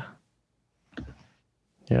 Yeah.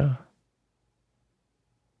 Yeah.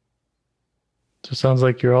 So it sounds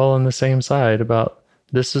like you're all on the same side about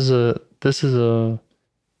this is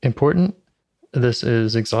important. This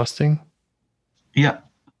is exhausting. Yeah.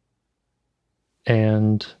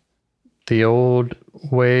 And the old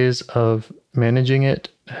ways of managing it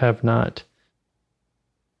have not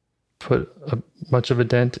put much of a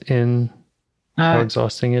dent in how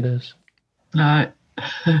exhausting it is. No,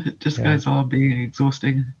 it just goes on being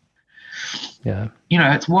exhausting. Yeah.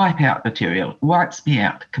 It's wipeout material. Wipes me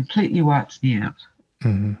out. Completely wipes me out.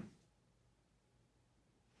 Mm-hmm.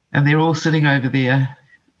 And they're all sitting over there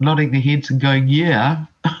nodding their heads and going, yeah.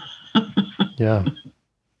 Yeah.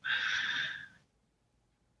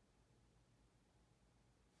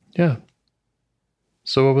 Yeah.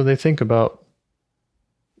 So what would they think about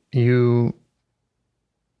you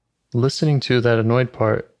listening to that annoyed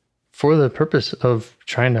part for the purpose of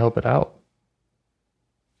trying to help it out?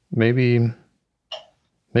 Maybe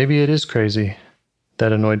it is crazy,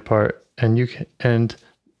 that annoyed part, and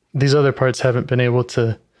these other parts haven't been able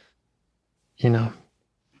to,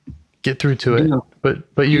 get through to it.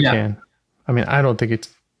 But you can. I mean, I don't think it's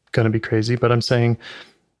going to be crazy, but I'm saying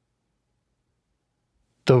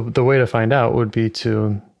the way to find out would be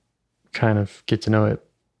to kind of get to know it.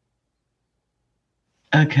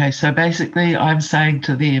 Okay, so basically I'm saying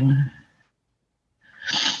to them,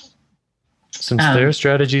 since their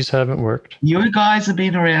strategies haven't worked, you guys have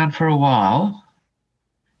been around for a while,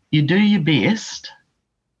 you do your best,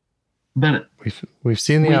 but we've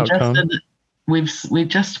seen the outcome. We've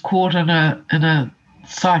just caught in a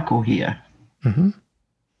cycle here. Mm-hmm.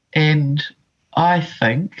 And I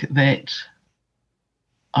think that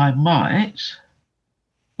I might,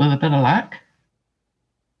 with a bit of luck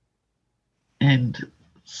and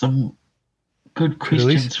some good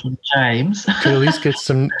questions from James, could at least get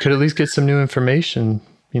some new information,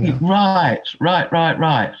 Right.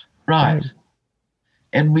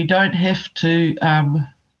 And we don't have to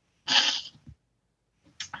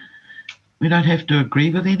agree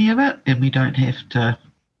with any of it, and we don't have to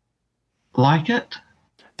like it.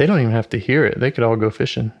 They don't even have to hear it. They could all go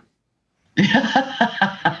fishing.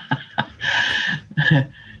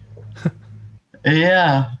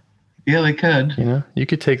 Yeah, they could. You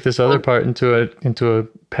could take this other part into a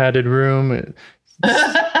padded room,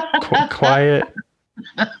 quiet.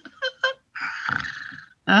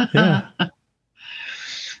 Yeah.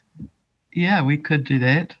 Yeah, we could do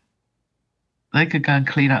that. They could go and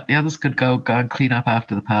clean up. The others could go and clean up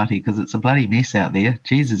after the party because it's a bloody mess out there.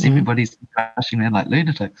 Jesus, everybody's rushing around like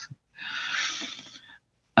lunatics.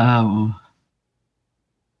 And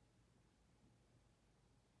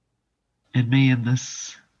me in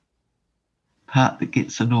this part that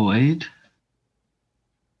gets annoyed.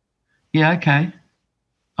 Yeah, okay.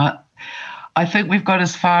 I think we've got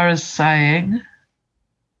as far as saying,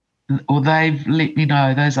 or they've let me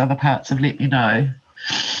know, those other parts have let me know,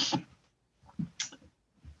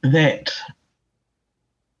 that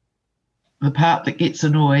the part that gets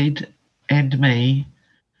annoyed and me,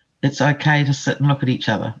 it's okay to sit and look at each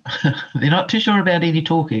other. They're not too sure about any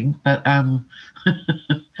talking, but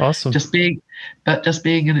awesome. just being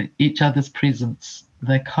in each other's presence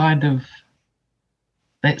that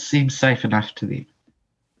seems safe enough to them.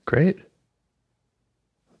 Great.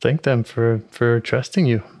 Thank them for trusting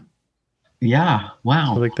you. Yeah.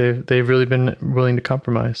 Wow. So like they've really been willing to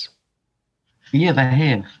compromise. Yeah, they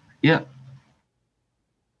have. Yeah.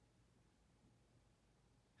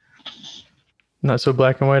 Not so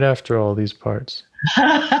black and white after all, these parts.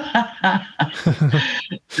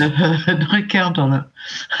 Don't count on it.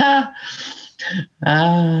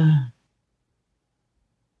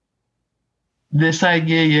 They're saying,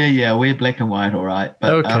 yeah, we're black and white, all right.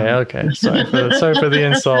 But, okay. Sorry for the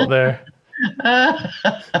insult there.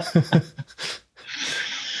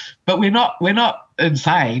 But we're not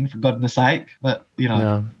insane, for goodness sake. But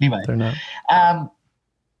no, anyway, they're not.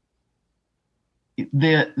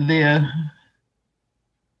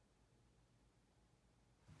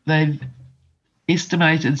 They've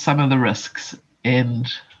estimated some of the risks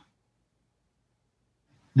and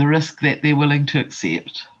the risk that they're willing to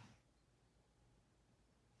accept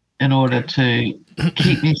in order to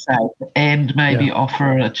keep me safe and maybe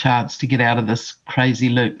offer a chance to get out of this crazy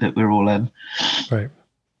loop that we're all in. Right.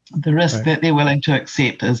 The risk that they're willing to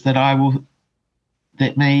accept is that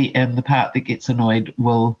that me and the part that gets annoyed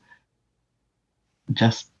will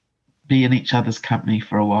just be in each other's company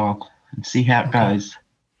for a while and see how it goes.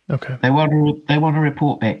 Okay. They want to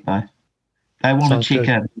report back though. They want to check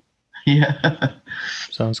in. Yeah.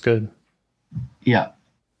 Sounds good. Yeah.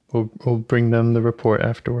 We'll bring them the report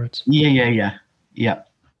afterwards. Yeah.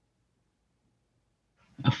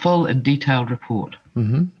 A full and detailed report.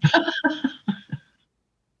 Mm-hmm.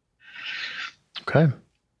 Okay.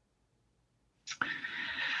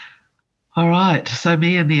 All right. So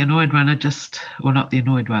me and the annoyed one are not the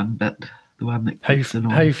annoyed one, but the one that keeps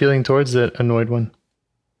annoyed. How are you feeling towards that annoyed one?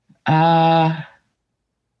 A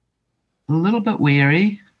little bit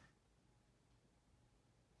wary.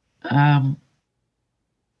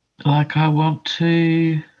 Like I want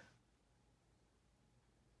to.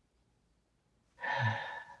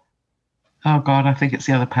 Oh God, I think it's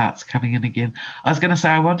the other parts coming in again. I was going to say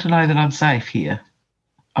I want to know that I'm safe here.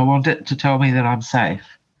 I want it to tell me that I'm safe.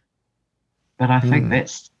 But I think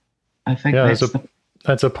that's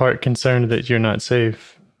a part concerned that you're not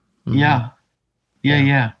safe. Mm-hmm.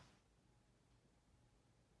 Yeah.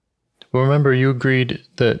 Well, remember you agreed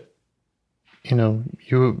that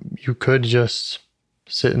you could just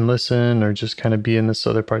sit and listen or just kind of be in this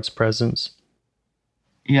other part's presence.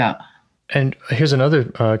 Yeah. And here's another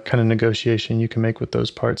kind of negotiation you can make with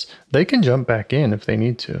those parts. They can jump back in if they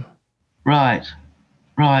need to. Right.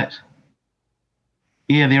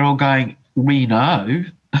 Yeah, they're all going, we know.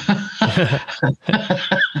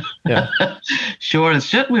 Yeah. Sure as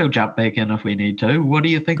shit we'll jump back in if we need to. What do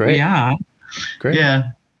you think we are? Great.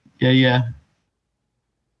 Yeah.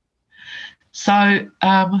 So,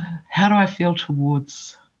 how do I feel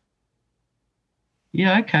towards?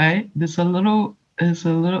 Yeah, okay. There's a little bit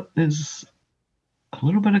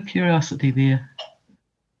of curiosity there.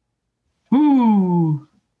 Ooh.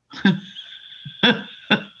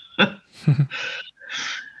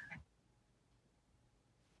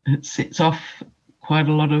 It sets off quite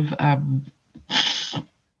a lot of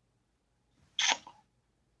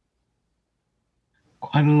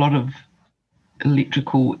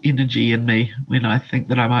electrical energy in me when I think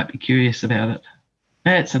that I might be curious about it.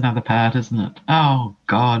 That's another part, isn't it? Oh,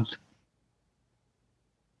 God.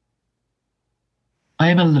 I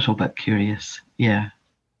am a little bit curious, yeah.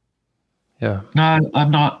 Yeah. No, I'm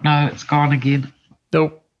not. No, it's gone again.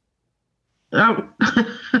 Nope. Oh.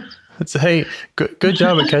 Hey, good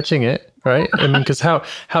job at catching it, right? I mean, because how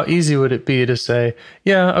easy would it be to say,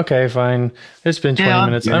 yeah, okay, fine. It's been 20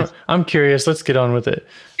 minutes. I'm curious. Let's get on with it.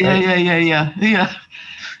 Right? Yeah.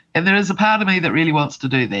 And there is a part of me that really wants to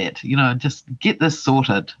do that, just get this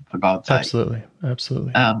sorted, for God's sake.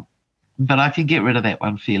 Absolutely. But I can get rid of that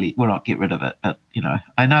one fairly. Well, not get rid of it, but,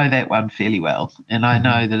 I know that one fairly well. And I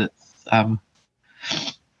know that it's,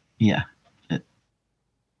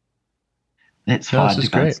 that's fine. This is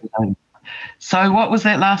great. So what was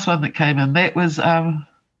that last one that came in? That was it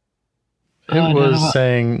was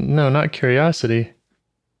saying no, not curiosity.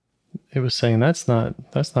 It was saying that's not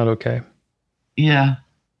okay. Yeah.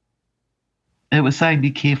 It was saying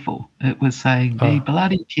be careful. It was saying be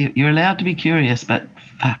bloody careful. You're allowed to be curious, but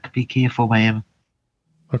fuck, be careful, ma'am.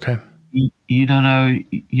 Okay. You don't know,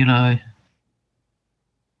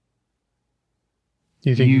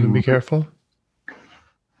 You think you can be careful?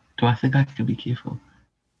 Do I think I can be careful?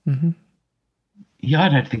 Mm-hmm. Yeah, I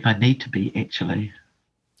don't think I need to be, actually.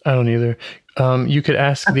 I don't either. You could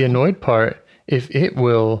ask the annoyed part if it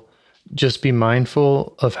will just be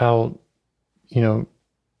mindful of how,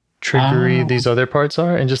 triggery these other parts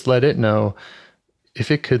are and just let it know,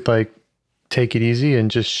 if it could like take it easy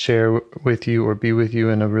and just share with you or be with you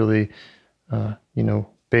in a really,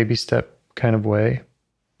 baby step kind of way.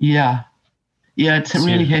 Yeah. Yeah, it's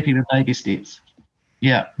really happy with baby steps.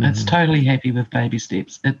 Yeah, it's totally happy with baby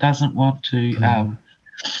steps. It doesn't want to,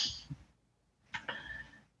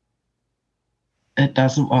 it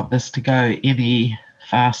doesn't want this to go any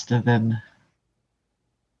faster than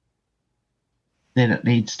it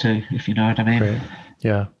needs to, if you know what I mean. Great.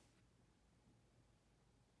 Yeah.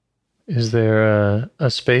 Is there a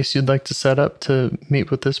space you'd like to set up to meet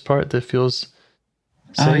with this part that feels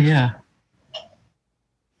safe? Oh, yeah.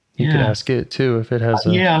 You could ask it too if it has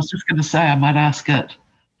Yeah, I was just going to say I might ask it.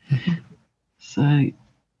 So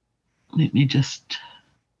let me just...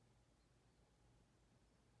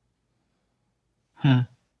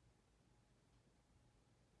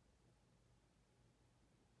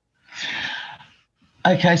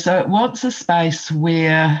 Okay, so it wants a space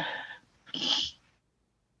where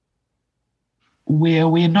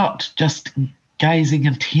we're not just gazing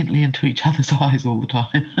intently into each other's eyes all the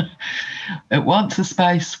time. It wants a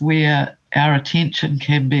space where our attention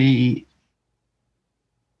can be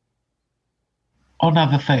on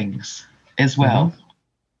other things as well.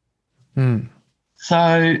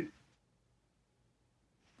 So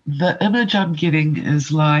the image I'm getting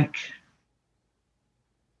is like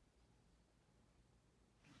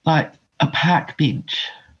a park bench.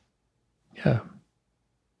 Yeah.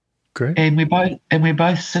 Great. And we're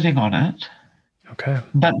both sitting on it. Okay.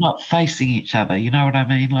 But not facing each other. You know what I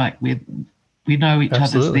mean? Like we know each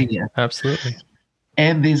other's there. Absolutely.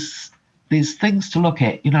 And there's things to look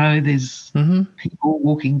at. You know, there's people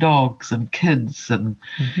walking dogs and kids and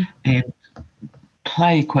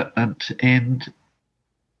play equipment and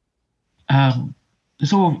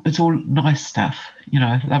it's all nice stuff. You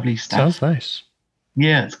know, lovely stuff. Sounds nice.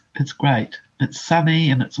 Yeah, it's great. It's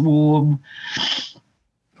sunny and it's warm.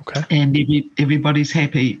 Okay. And everybody's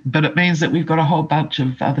happy. But it means that we've got a whole bunch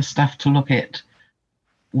of other stuff to look at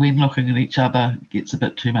when looking at each other gets a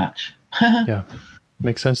bit too much. Yeah.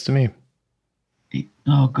 Makes sense to me.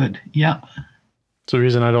 Oh, good. Yeah. It's the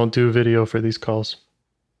reason I don't do video for these calls.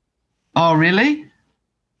 Oh, really?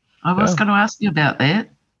 I was going to ask you about that.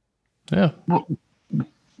 Yeah.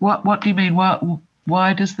 What do you mean?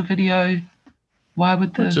 Why does the video... Why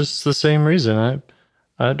would the... Just the same reason.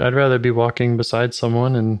 I'd rather be walking beside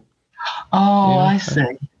someone and... Oh, I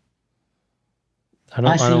see. I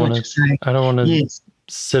don't want to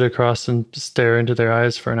sit across and stare into their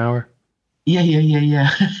eyes for an hour. Yeah.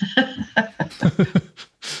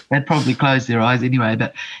 They'd probably close their eyes anyway,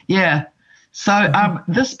 but yeah. So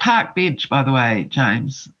this park bench, by the way,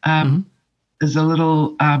 James, is a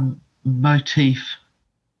little motif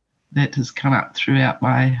that has come up throughout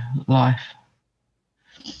my life.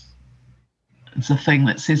 It's a thing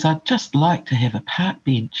that says, I'd just like to have a park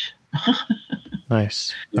bench.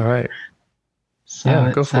 Nice. All right. So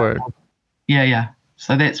go for it. Yeah.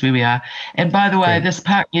 So that's where we are. And by the way, this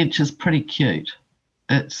park bench is pretty cute.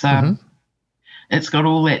 It's it's got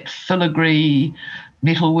all that filigree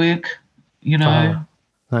metalwork, you know,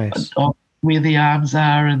 nice. Where the arms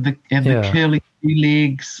are and the curly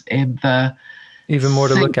legs and the even more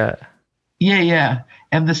seat. To look at. Yeah.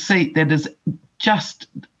 And the seat that is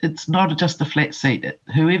it's not just a flat seat.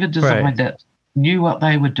 Whoever designed it knew what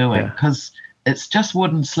they were doing because it's just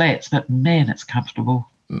wooden slats, but man, it's comfortable.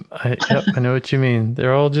 I know what you mean.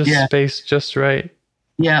 They're all just spaced just right.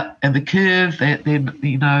 Yeah, and the curve, and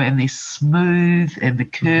they're smooth, and the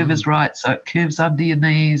curve is right, so it curves under your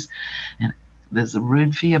knees, and there's a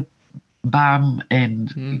room for your bum,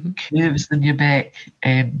 and curves in your back,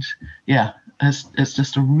 and it's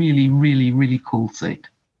just a really, really, really cool seat.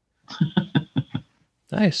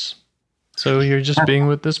 Nice. So you're just being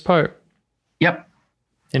with this part. Yep.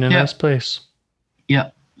 In a nice place.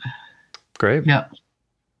 Yep. Great. Yep.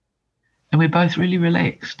 And we're both really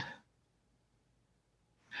relaxed.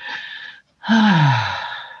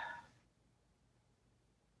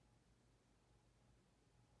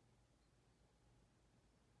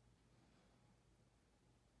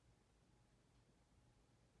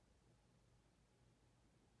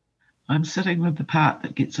 I'm sitting with the part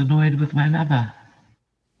that gets annoyed with my mother.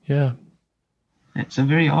 Yeah. It's a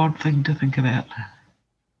very odd thing to think about.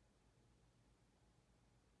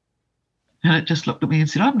 And it just looked at me and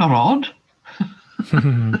said, I'm not odd.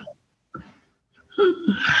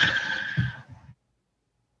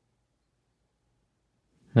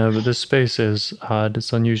 No, but this space is odd.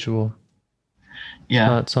 It's unusual. Yeah. It's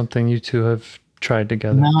not something you two have tried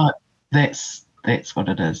together. No, that's what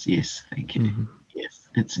it is. Yes, thank you. Mm-hmm. Yes,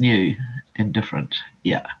 it's new and different.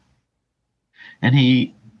 Yeah. And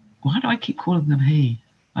why do I keep calling them he?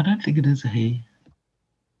 I don't think it is a he.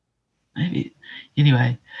 maybe.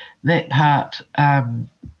 Anyway, that part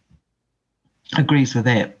agrees with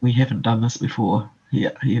that. We haven't done this before.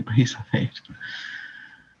 Yeah, he agrees with that.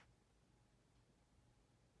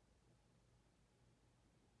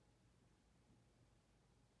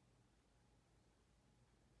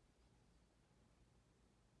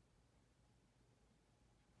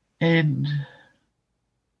 And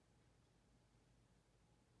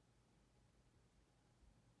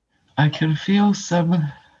I can feel some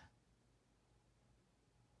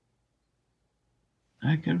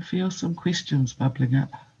questions bubbling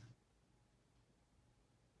up.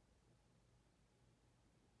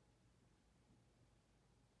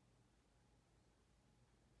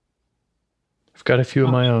 I've got a few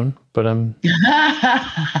of my own, but I'm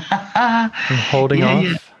holding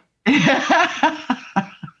off. Yeah.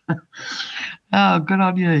 Oh, good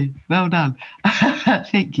on you. Well done.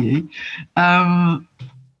 Thank you.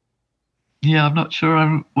 Yeah, I'm not sure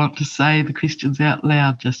I want to say the questions out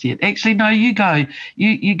loud just yet. Actually, no, you go.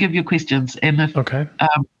 You give your questions, and if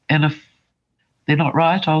they're not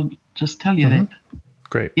right, I'll just tell you that.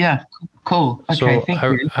 Great. Yeah, cool. Okay, so thank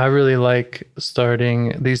you. I really like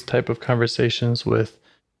starting these type of conversations with,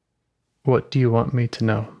 what do you want me to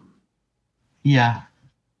know? Yeah.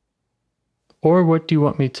 Or what do you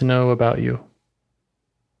want me to know about you?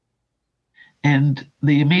 And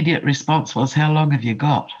the immediate response was, how long have you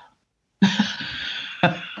got?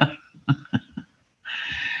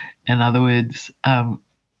 In other words,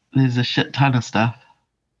 there's a shit ton of stuff.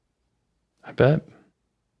 I bet.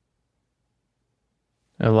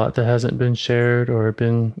 A lot that hasn't been shared or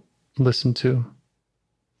been listened to.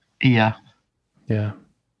 Yeah. Yeah.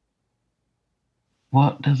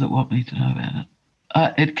 What does it want me to know about it?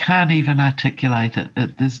 It can't even articulate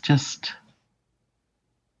it. There's just...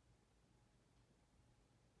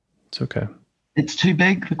 It's okay. It's too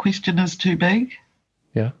big. The question is too big.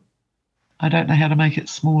 Yeah. I don't know how to make it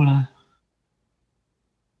smaller.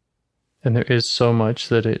 And there is so much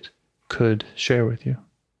that it could share with you.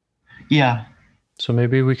 Yeah. So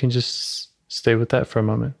maybe we can just stay with that for a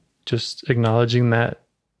moment. Just acknowledging that.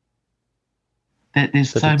 That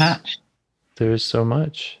there's so much. There is so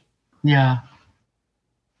much. Yeah.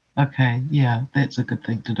 Okay. Yeah, that's a good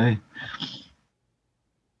thing to do.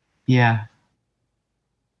 Yeah.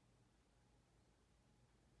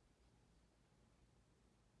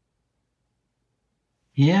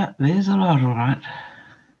 Yeah, there's a lot, all right.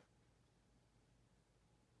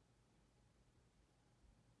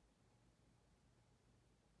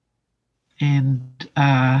 And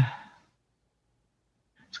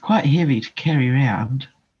it's quite heavy to carry around.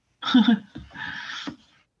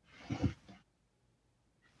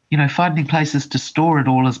 You know, finding places to store it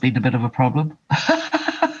all has been a bit of a problem.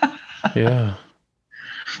 Yeah.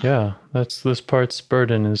 Yeah, that's this part's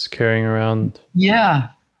burden, is carrying around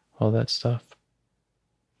all that stuff.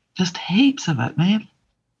 Just heaps of it, man.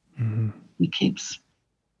 Mm-hmm. He keeps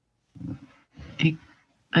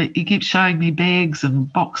showing me bags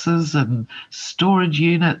and boxes and storage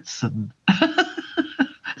units and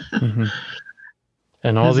mm-hmm.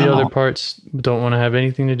 And all the other parts don't want to have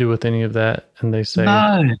anything to do with any of that, and they say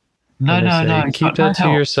no. Keep that to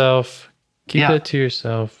yourself. Keep that to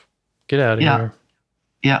yourself. Get out of here.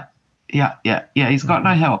 Yeah. He's got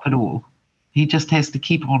no help at all. He just has to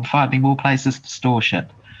keep on finding more places to store shit.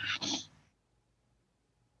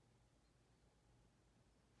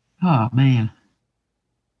 Oh, man.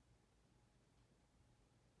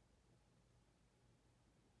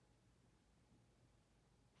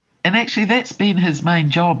 And actually, that's been his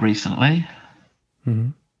main job recently. Mm-hmm.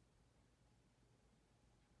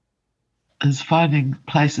 Is finding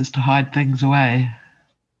places to hide things away.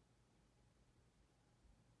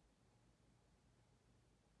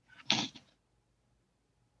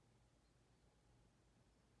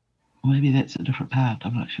 Maybe that's a different part.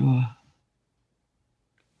 I'm not sure.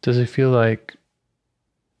 Does he feel like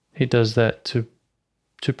he does that to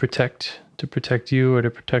protect you or to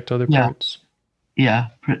protect other parts? Yeah,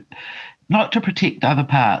 not to protect other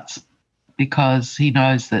parts, because he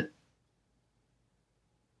knows that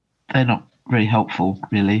they're not very helpful,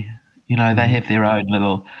 really. You know, they have their own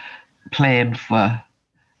little plan for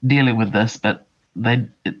dealing with this, but they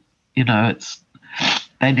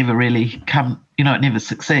never really come. You know, it never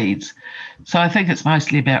succeeds. So I think it's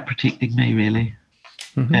mostly about protecting me, really.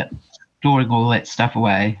 Mm-hmm. About storing all that stuff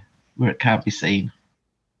away where it can't be seen.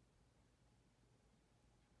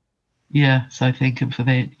 Yeah, so thank him for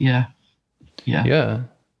that. Yeah.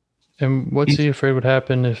 And what's he afraid would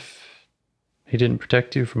happen if he didn't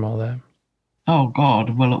protect you from all that? Oh,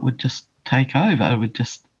 God. Well, it would just take over. It would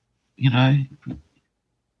just, the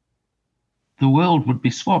world would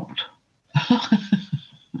be swamped.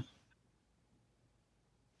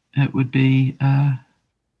 it would be an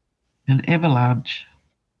avalanche.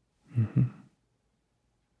 Mm-hmm.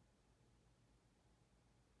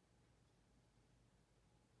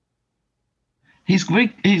 He's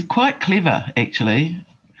quite clever, actually.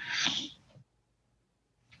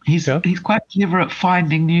 He's quite clever at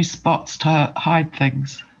finding new spots to hide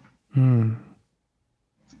things.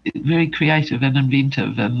 Very creative and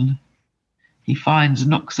inventive, and he finds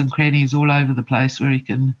nooks and crannies all over the place where he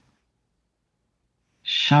can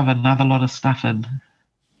shove another lot of stuff in.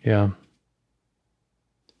 Yeah.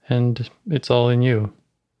 And it's all in you.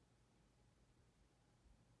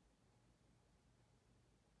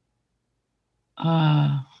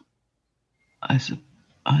 I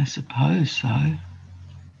suppose so.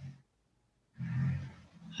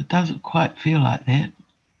 It doesn't quite feel like that,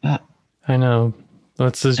 but I know.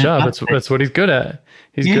 That's his job. That's what he's good at.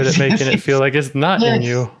 He's good at making it feel like it's not in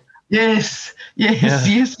you. Yes. Yeah.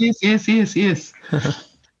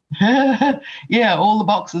 All the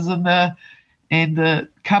boxes and the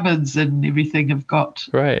cupboards and everything have got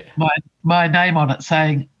my name on it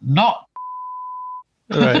saying not.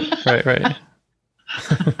 Right.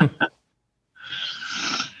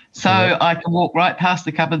 So I can walk right past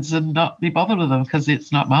the cupboards and not be bothered with them because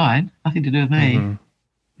it's not mine. Nothing to do with me.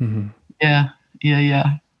 Mm-hmm. Mm-hmm. Yeah.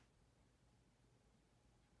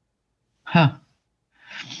 Huh.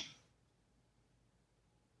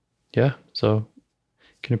 Yeah, so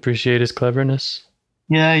can appreciate his cleverness.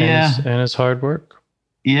 Yeah. And his hard work.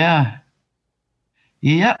 Yeah.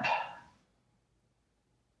 Yep.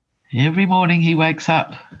 Every morning he wakes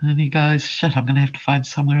up and he goes, shit, I'm going to have to find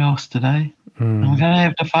somewhere else today. I'm going to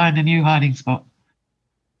have to find a new hiding spot.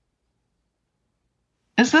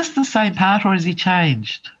 Is this the same part or has he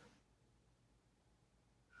changed?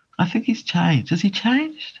 I think he's changed. Has he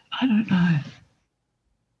changed? I don't know.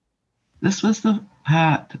 This was the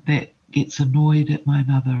part that gets annoyed at my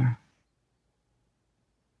mother.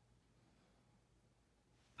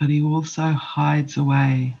 But he also hides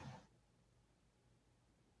away.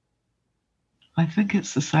 I think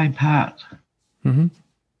it's the same part. Mm-hmm.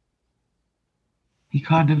 He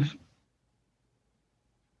kind of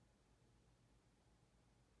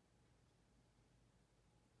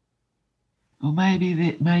or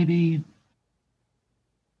maybe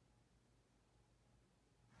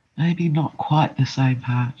not quite the same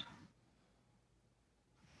part.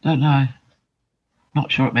 Don't know. Not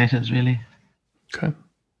sure it matters really. Okay.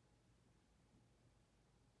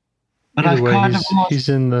 But either way, he's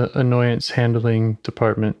in the annoyance handling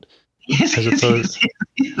department. Yes, as opposed.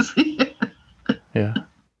 Yes. Yeah.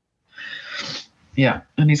 Yeah,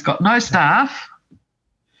 and he's got no staff.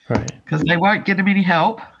 Right. Because they won't get him any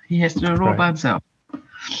help. He has to do it all by himself.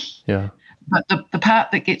 Yeah. But the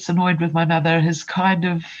part that gets annoyed with my mother is kind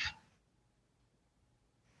of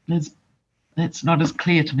it's not as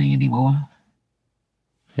clear to me anymore.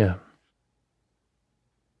 Yeah.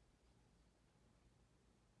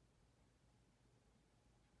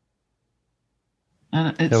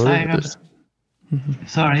 And it's saying,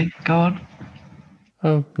 sorry, go on.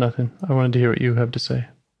 Oh, nothing. I wanted to hear what you have to say.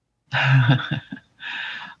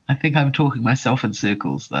 I think I'm talking myself in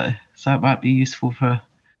circles, though, so it might be useful for...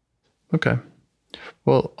 Okay.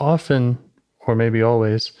 Well, often, or maybe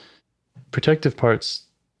always, protective parts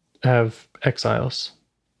have exiles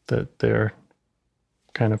that they're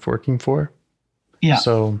kind of working for. Yeah.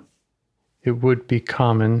 So it would be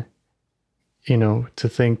common, to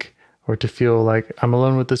think or to feel like I'm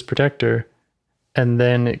alone with this protector, and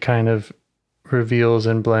then it kind of reveals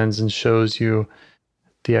and blends and shows you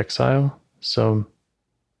the exile. So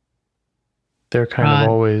they're kind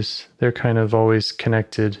of always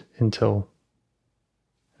connected until,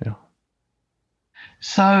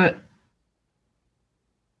 So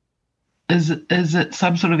is it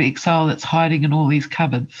some sort of exile that's hiding in all these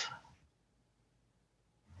cupboards?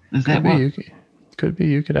 Is that what? Could be.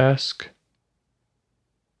 You could ask.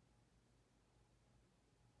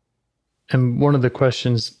 And one of the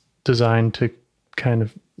questions designed to kind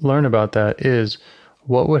of learn about that is,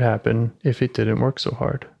 what would happen if it didn't work so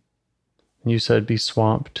hard? And you said be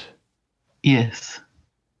swamped. Yes.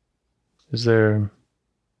 Is there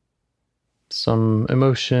some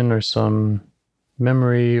emotion or some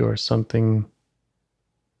memory or something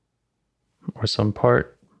or some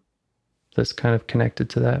part that's kind of connected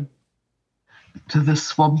to that? To the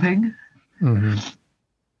swamping? Mm-hmm.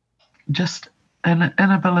 Just an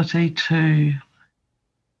inability to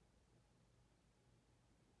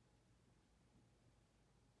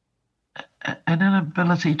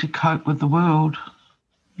cope with the world,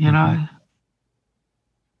 know.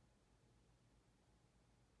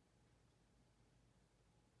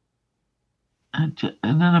 An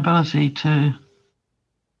inability to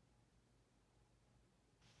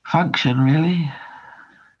function, really.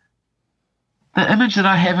 The image that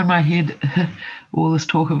I have in my head, all this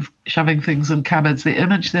talk of shoving things in cupboards, the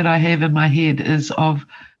image that I have in my head is of,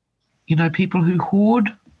 people who hoard,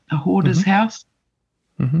 a hoarder's house.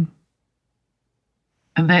 Mm-hmm.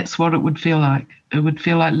 And that's what it would feel like. It would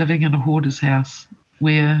feel like living in a hoarder's house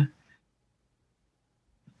where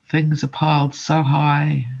things are piled so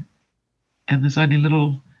high and there's only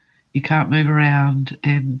little, you can't move around,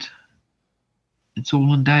 and it's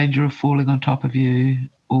all in danger of falling on top of you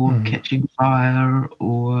or catching fire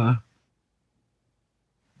or,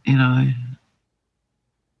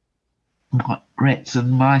 rats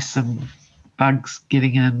and mice and bugs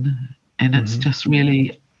getting in. And it's just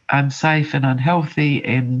really unsafe and unhealthy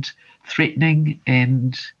and threatening,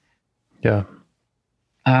 and the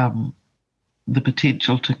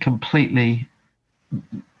potential to completely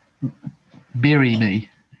bury me,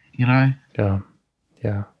 Yeah.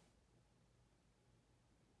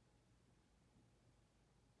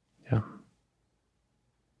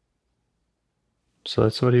 So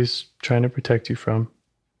that's what he's trying to protect you from.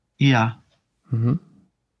 Yeah. Mm-hmm.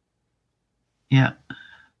 Yeah.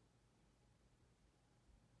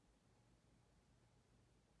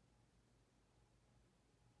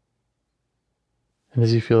 And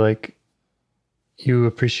does he feel like you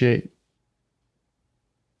appreciate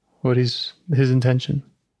what his intention?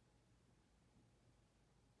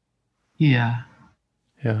 Yeah.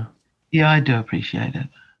 Yeah. Yeah, I do appreciate it.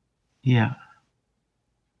 Yeah.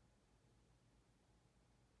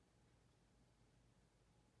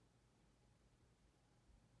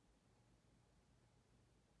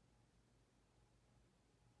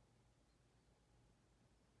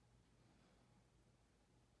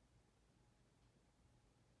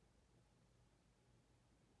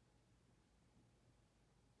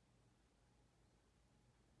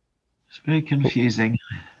 It's very confusing.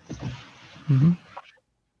 Mm-hmm.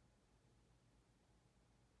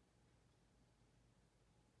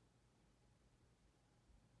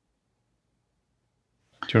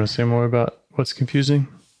 Do you want to say more about what's confusing?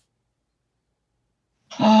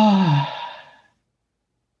 Oh,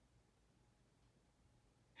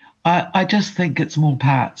 I just think it's more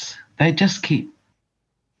parts. They just keep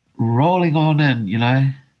rolling on in,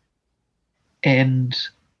 and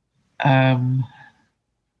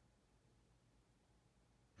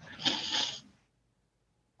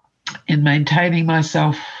in maintaining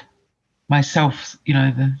myself, the self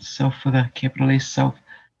with a capital S, self,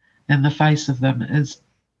 in the face of them is,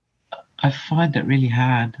 I find it really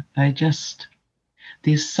hard.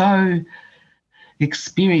 They're so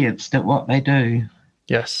experienced at what they do.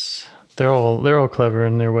 Yes. They're all clever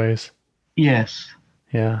in their ways. Yes.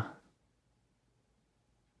 Yeah.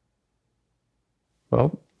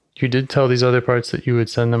 Well, you did tell these other parts that you would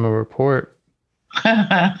send them a report.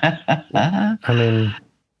 I mean,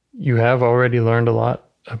 you have already learned a lot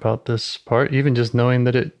about this part, even just knowing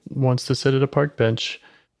that it wants to sit at a park bench.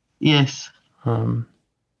 Yes.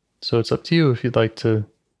 So it's up to you if you'd like to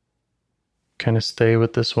kind of stay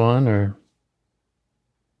with this one or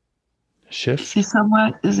shift. Is there some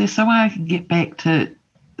way I can get back to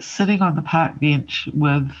sitting on the park bench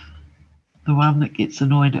with the one that gets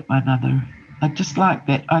annoyed at my mother? I just like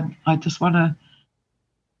that. I just want to.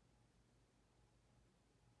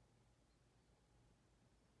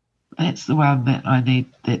 That's the one that I need.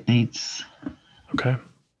 That needs. Okay.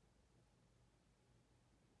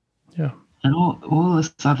 Yeah. And all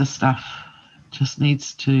this other stuff just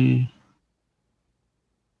needs to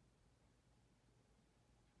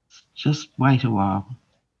just wait a while.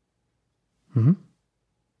 Mm-hmm.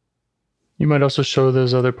 You might also show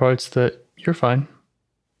those other parts that you're fine.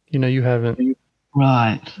 You haven't.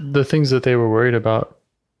 Right. The things that they were worried about.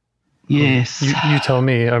 Yes. You tell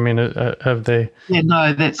me. I mean, have they? Yeah.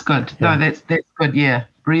 No, that's good. Yeah. No, that's good. Yeah.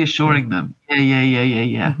 Reassuring them. Yeah.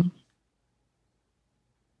 Mm-hmm.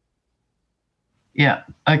 Yeah.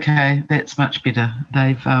 Okay. That's much better.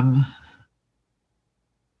 They're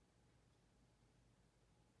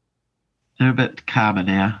a bit calmer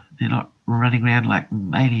now. They're not running around like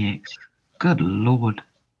maniacs. Good Lord.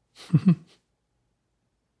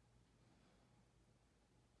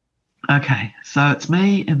 Okay, so it's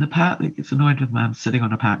me in the park that gets annoyed with Mum sitting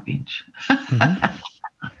on a park bench. Mm-hmm.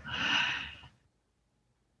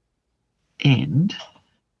 And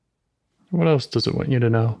what else does it want you to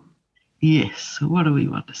know? Yes, what do we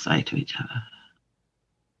want to say to each other?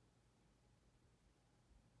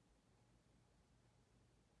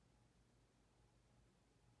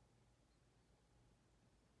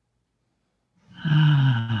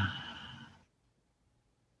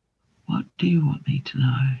 What do you want me to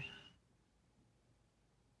know?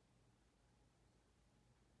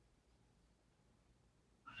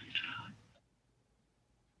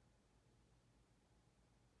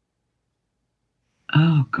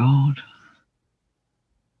 Oh, God.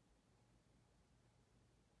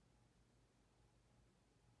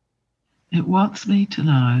 It wants me to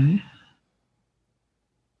know.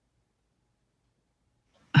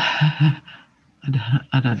 I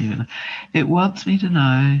don't even know. It wants me to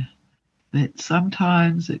know that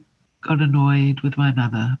sometimes it got annoyed with my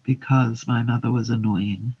mother because my mother was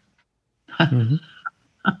annoying. Mm-hmm.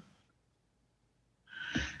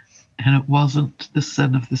 And it wasn't the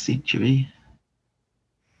sin of the century.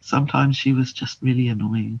 Sometimes she was just really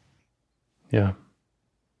annoying. Yeah.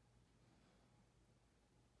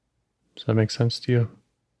 Does that make sense to you?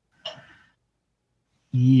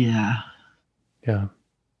 Yeah. Yeah.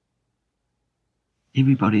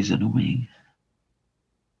 Everybody's annoying.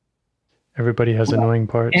 Everybody has annoying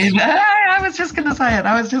parts. And, I was just going to say it.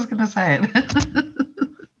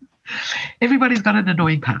 Everybody's got an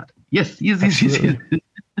annoying part. Yes. Absolutely.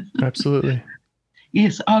 Absolutely.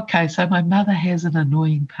 Yes. Okay. So my mother has an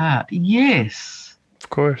annoying part. Yes. Of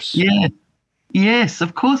course. Yeah. Yes.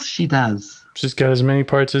 Of course she does. She's got as many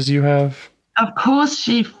parts as you have. Of course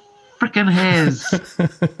she frickin' has.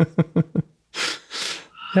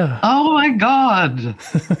 Yeah. Oh my God.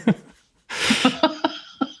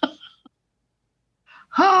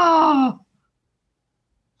 Oh.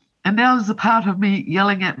 And now there's a part of me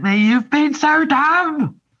yelling at me, "You've been so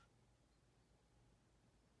dumb."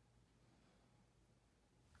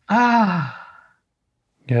 Ah.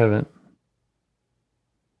 You haven't.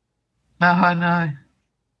 No, I know.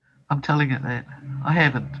 I'm telling it that. I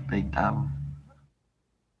haven't been dumb.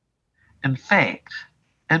 In fact,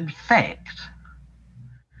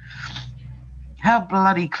 how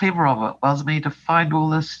bloody clever of it was me to find all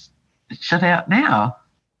this shit out now.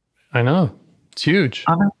 I know. It's huge.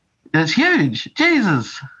 I mean, it's huge.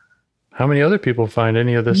 Jesus. How many other people find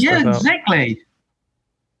any of this stuff out? Yeah, exactly.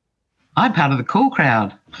 I'm part of the cool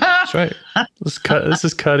crowd. That's right. This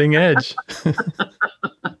is cutting edge.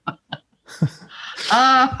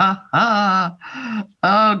 Oh,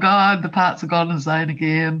 God, the parts have gone insane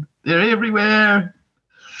again. They're everywhere.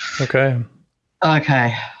 Okay.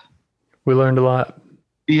 We learned a lot.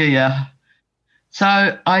 Yeah.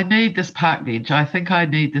 So I need this park bench. I think I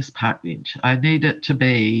need this park bench. I need it to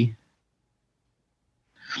be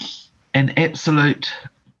an absolute,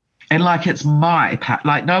 and like it's my park,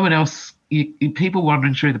 like no one else, people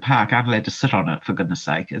wandering through the park aren't allowed to sit on it, for goodness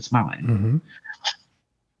sake. It's mine.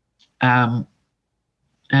 Mm-hmm.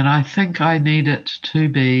 And I think I need it to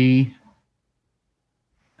be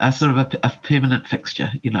a sort of a permanent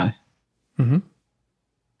fixture, you know. Mm-hmm.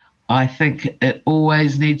 I think it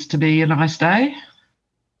always needs to be a nice day.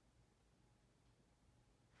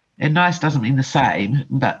 And nice doesn't mean the same,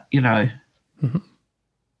 but, you know,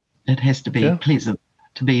 it has to be pleasant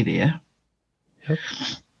to be there. Yep.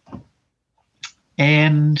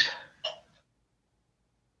 And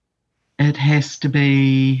it has to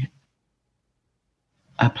be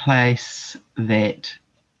a place that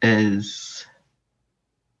is,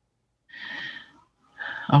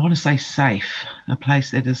 I want to say safe, a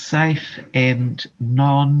place that is safe and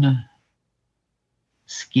non-scary.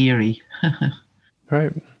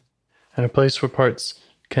 Right. And a place where parts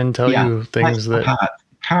can tell you things that...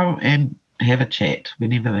 Come and have a chat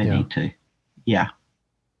whenever they need to. Yeah.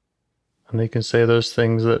 And they can say those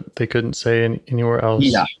things that they couldn't say anywhere else.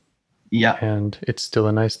 Yeah. And it's still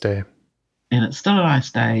a nice day. And it's still a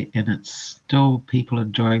nice day, and it's still people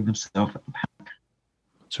enjoying themselves at the park.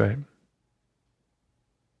 That's right.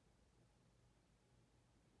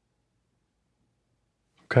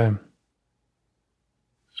 Okay.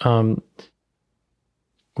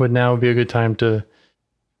 Would now be a good time to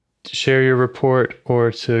share your report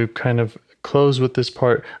or to kind of close with this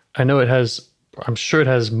part? I know I'm sure it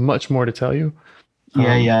has much more to tell you.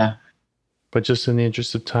 Yeah. But just in the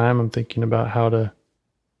interest of time, I'm thinking about how to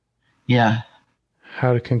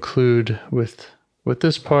conclude with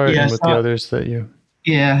this part and with the others that you...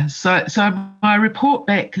 Yeah. So my report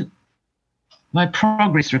back, my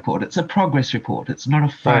progress report, it's a progress report. It's not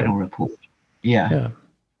a final report. Yeah.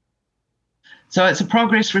 So it's a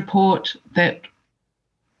progress report that,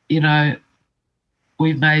 you know,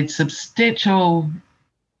 we've made substantial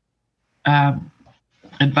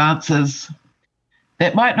advances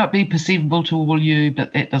that might not be perceivable to all you,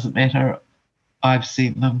 but that doesn't matter. I've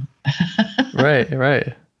seen them. Right.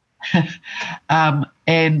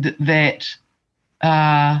 And that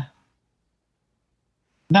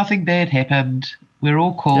nothing bad happened. We're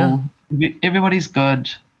all cool. Yeah. Everybody's good.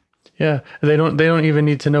 Yeah, they don't even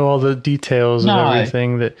need to know all the details of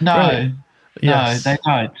everything. They don't.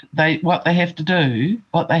 What they have to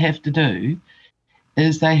do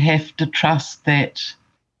is they have to trust that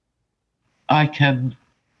I can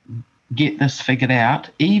get this figured out,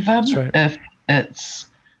 even right. if it's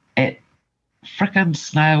at frickin'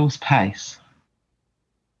 snail's pace.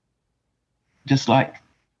 Just like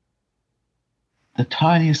the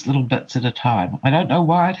tiniest little bits at a time. I don't know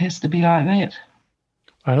why it has to be like that.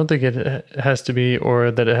 I don't think it has to be,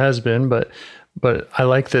 or that it has been, but I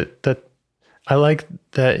like that I like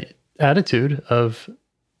that attitude of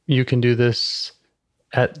you can do this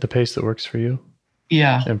at the pace that works for you.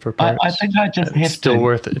 Yeah. And for parts. I think I just have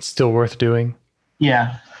to. It's still worth doing.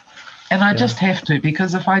 Yeah. And I just have to,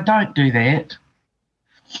 because if I don't do that,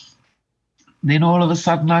 then all of a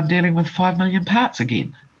sudden I'm dealing with 5 million parts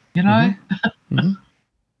again, you know? Mm-hmm. Mm-hmm.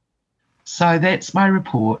 So that's my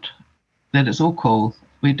report, that it's all cool.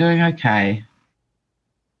 We're doing okay.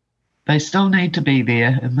 They still need to be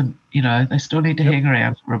there, and they still need to hang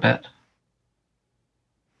around for a bit.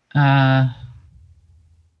 And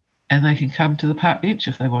they can come to the park bench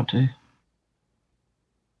if they want to.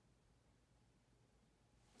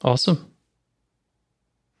 Awesome.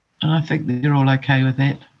 And I think they're all okay with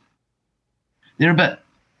that. They're a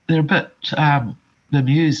bit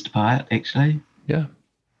bemused by it, actually. Yeah.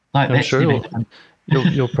 Like I'm sure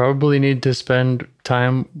you'll probably need to spend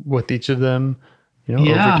time with each of them,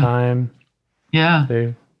 over time. Yeah.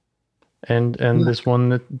 And this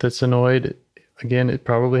one that's annoyed, again, it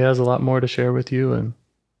probably has a lot more to share with you. And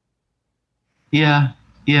yeah,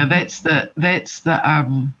 that's the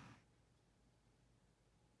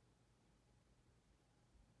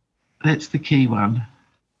key one.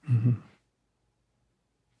 Mm-hmm.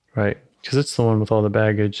 Right, because it's the one with all the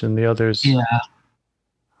baggage, and the others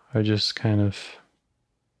are just kind of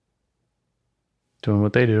doing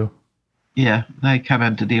what they do. Yeah, they come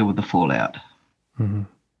in to deal with the fallout. Mm-hmm.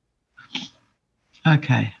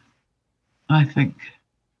 Okay. I think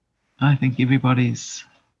everybody's...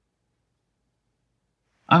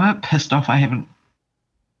 I'm a bit pissed off I haven't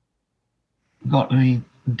got any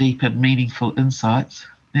deep and meaningful insights.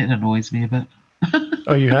 That annoys me a bit.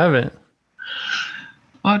 Oh, you haven't?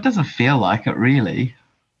 Well, it doesn't feel like it, really.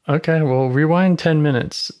 Okay, well, rewind 10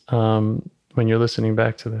 minutes when you're listening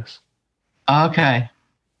back to this. Okay.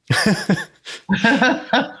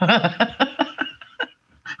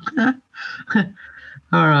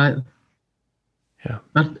 All right. Yeah.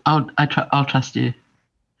 I'll trust you.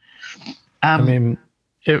 I mean,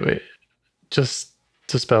 it just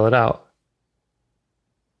to spell it out.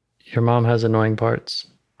 Your mom has annoying parts.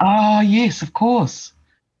 Oh, yes, of course.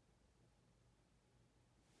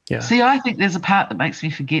 Yeah. See, I think there's a part that makes me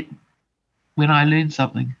forget when I learn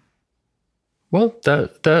something. Well,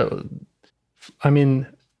 I mean,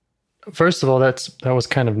 first of all, that was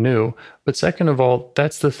kind of new. But second of all,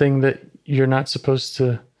 that's the thing that you're not supposed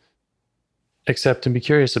to accept and be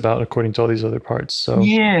curious about, according to all these other parts. So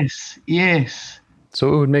yes.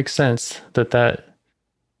 So it would make sense that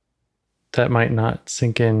might not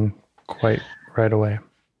sink in quite right away.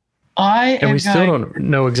 We still don't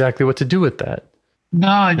know exactly what to do with that. No.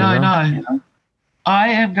 I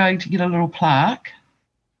am going to get a little plaque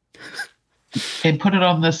and put it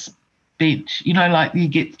on this bench. You know, like you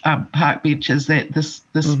get park benches that this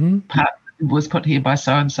park was put here by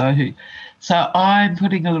so and so. So I'm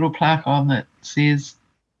putting a little plaque on that says,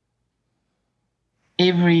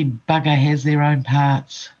 "Every bugger has their own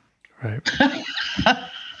parts." Right.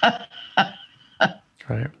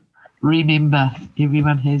 Right. Remember,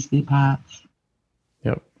 everyone has their parts.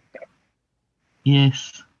 Yep.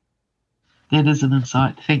 Yes. That is an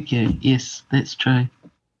insight. Thank you. Yes, that's true.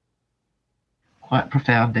 Quite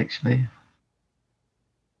profound, actually.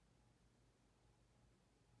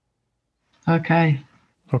 Okay.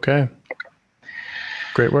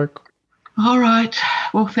 Great work. All right.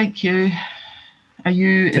 Well, thank you. Are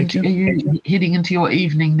you heading into your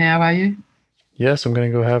evening now, are you? Yes, I'm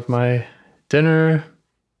going to go have my dinner.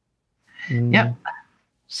 Yep.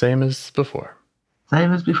 Same as before. It's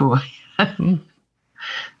going to be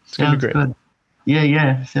great. Good.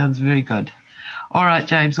 Yeah. Sounds very good. All right,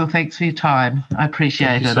 James. Well, thanks for your time. I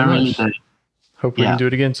appreciate it. I really do. Hope we can do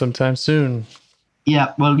it again sometime soon.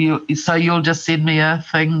 Yeah. Well, you'll just send me a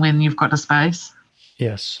thing when you've got a space?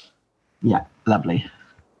 Yes. Yeah. Lovely.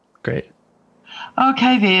 Great.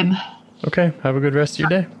 Okay, then. Okay. Have a good rest of your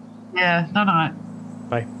day. Yeah. Night.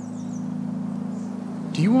 Bye.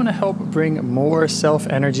 Do you want to help bring more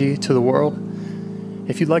self-energy to the world?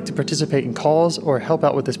 If you'd like to participate in calls or help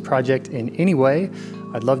out with this project in any way,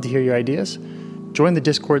 I'd love to hear your ideas. Join the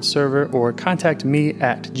Discord server or contact me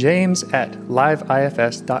at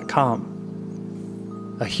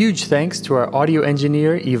james@liveifs.com. A huge thanks to our audio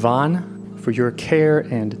engineer, Yvonne, for your care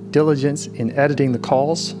and diligence in editing the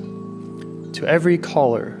calls. To every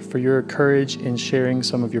caller for your courage in sharing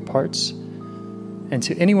some of your parts. And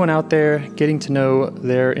to anyone out there getting to know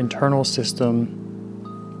their internal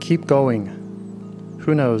system, keep going.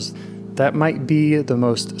 Who knows? That might be the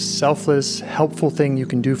most selfless, helpful thing you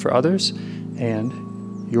can do for others,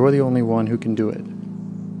 and you're the only one who can do it.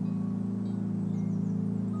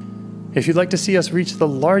 If you'd like to see us reach the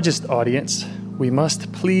largest audience, we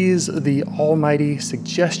must please the almighty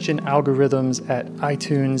suggestion algorithms at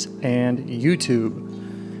iTunes and YouTube.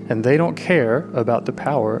 And they don't care about the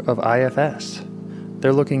power of IFS.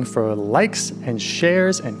 They're looking for likes and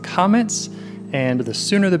shares and comments, and the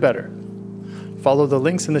sooner the better. Follow the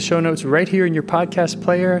links in the show notes right here in your podcast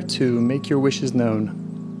player to make your wishes known.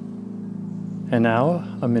 And now,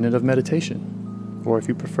 a minute of meditation. Or if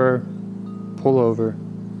you prefer, pull over.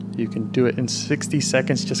 You can do it in 60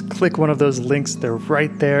 seconds. Just click one of those links. They're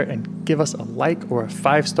right there, and give us a like or a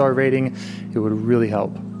 5-star rating. It would really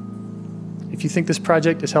help. If you think this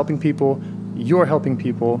project is helping people, you're helping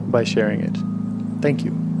people by sharing it. Thank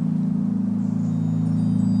you.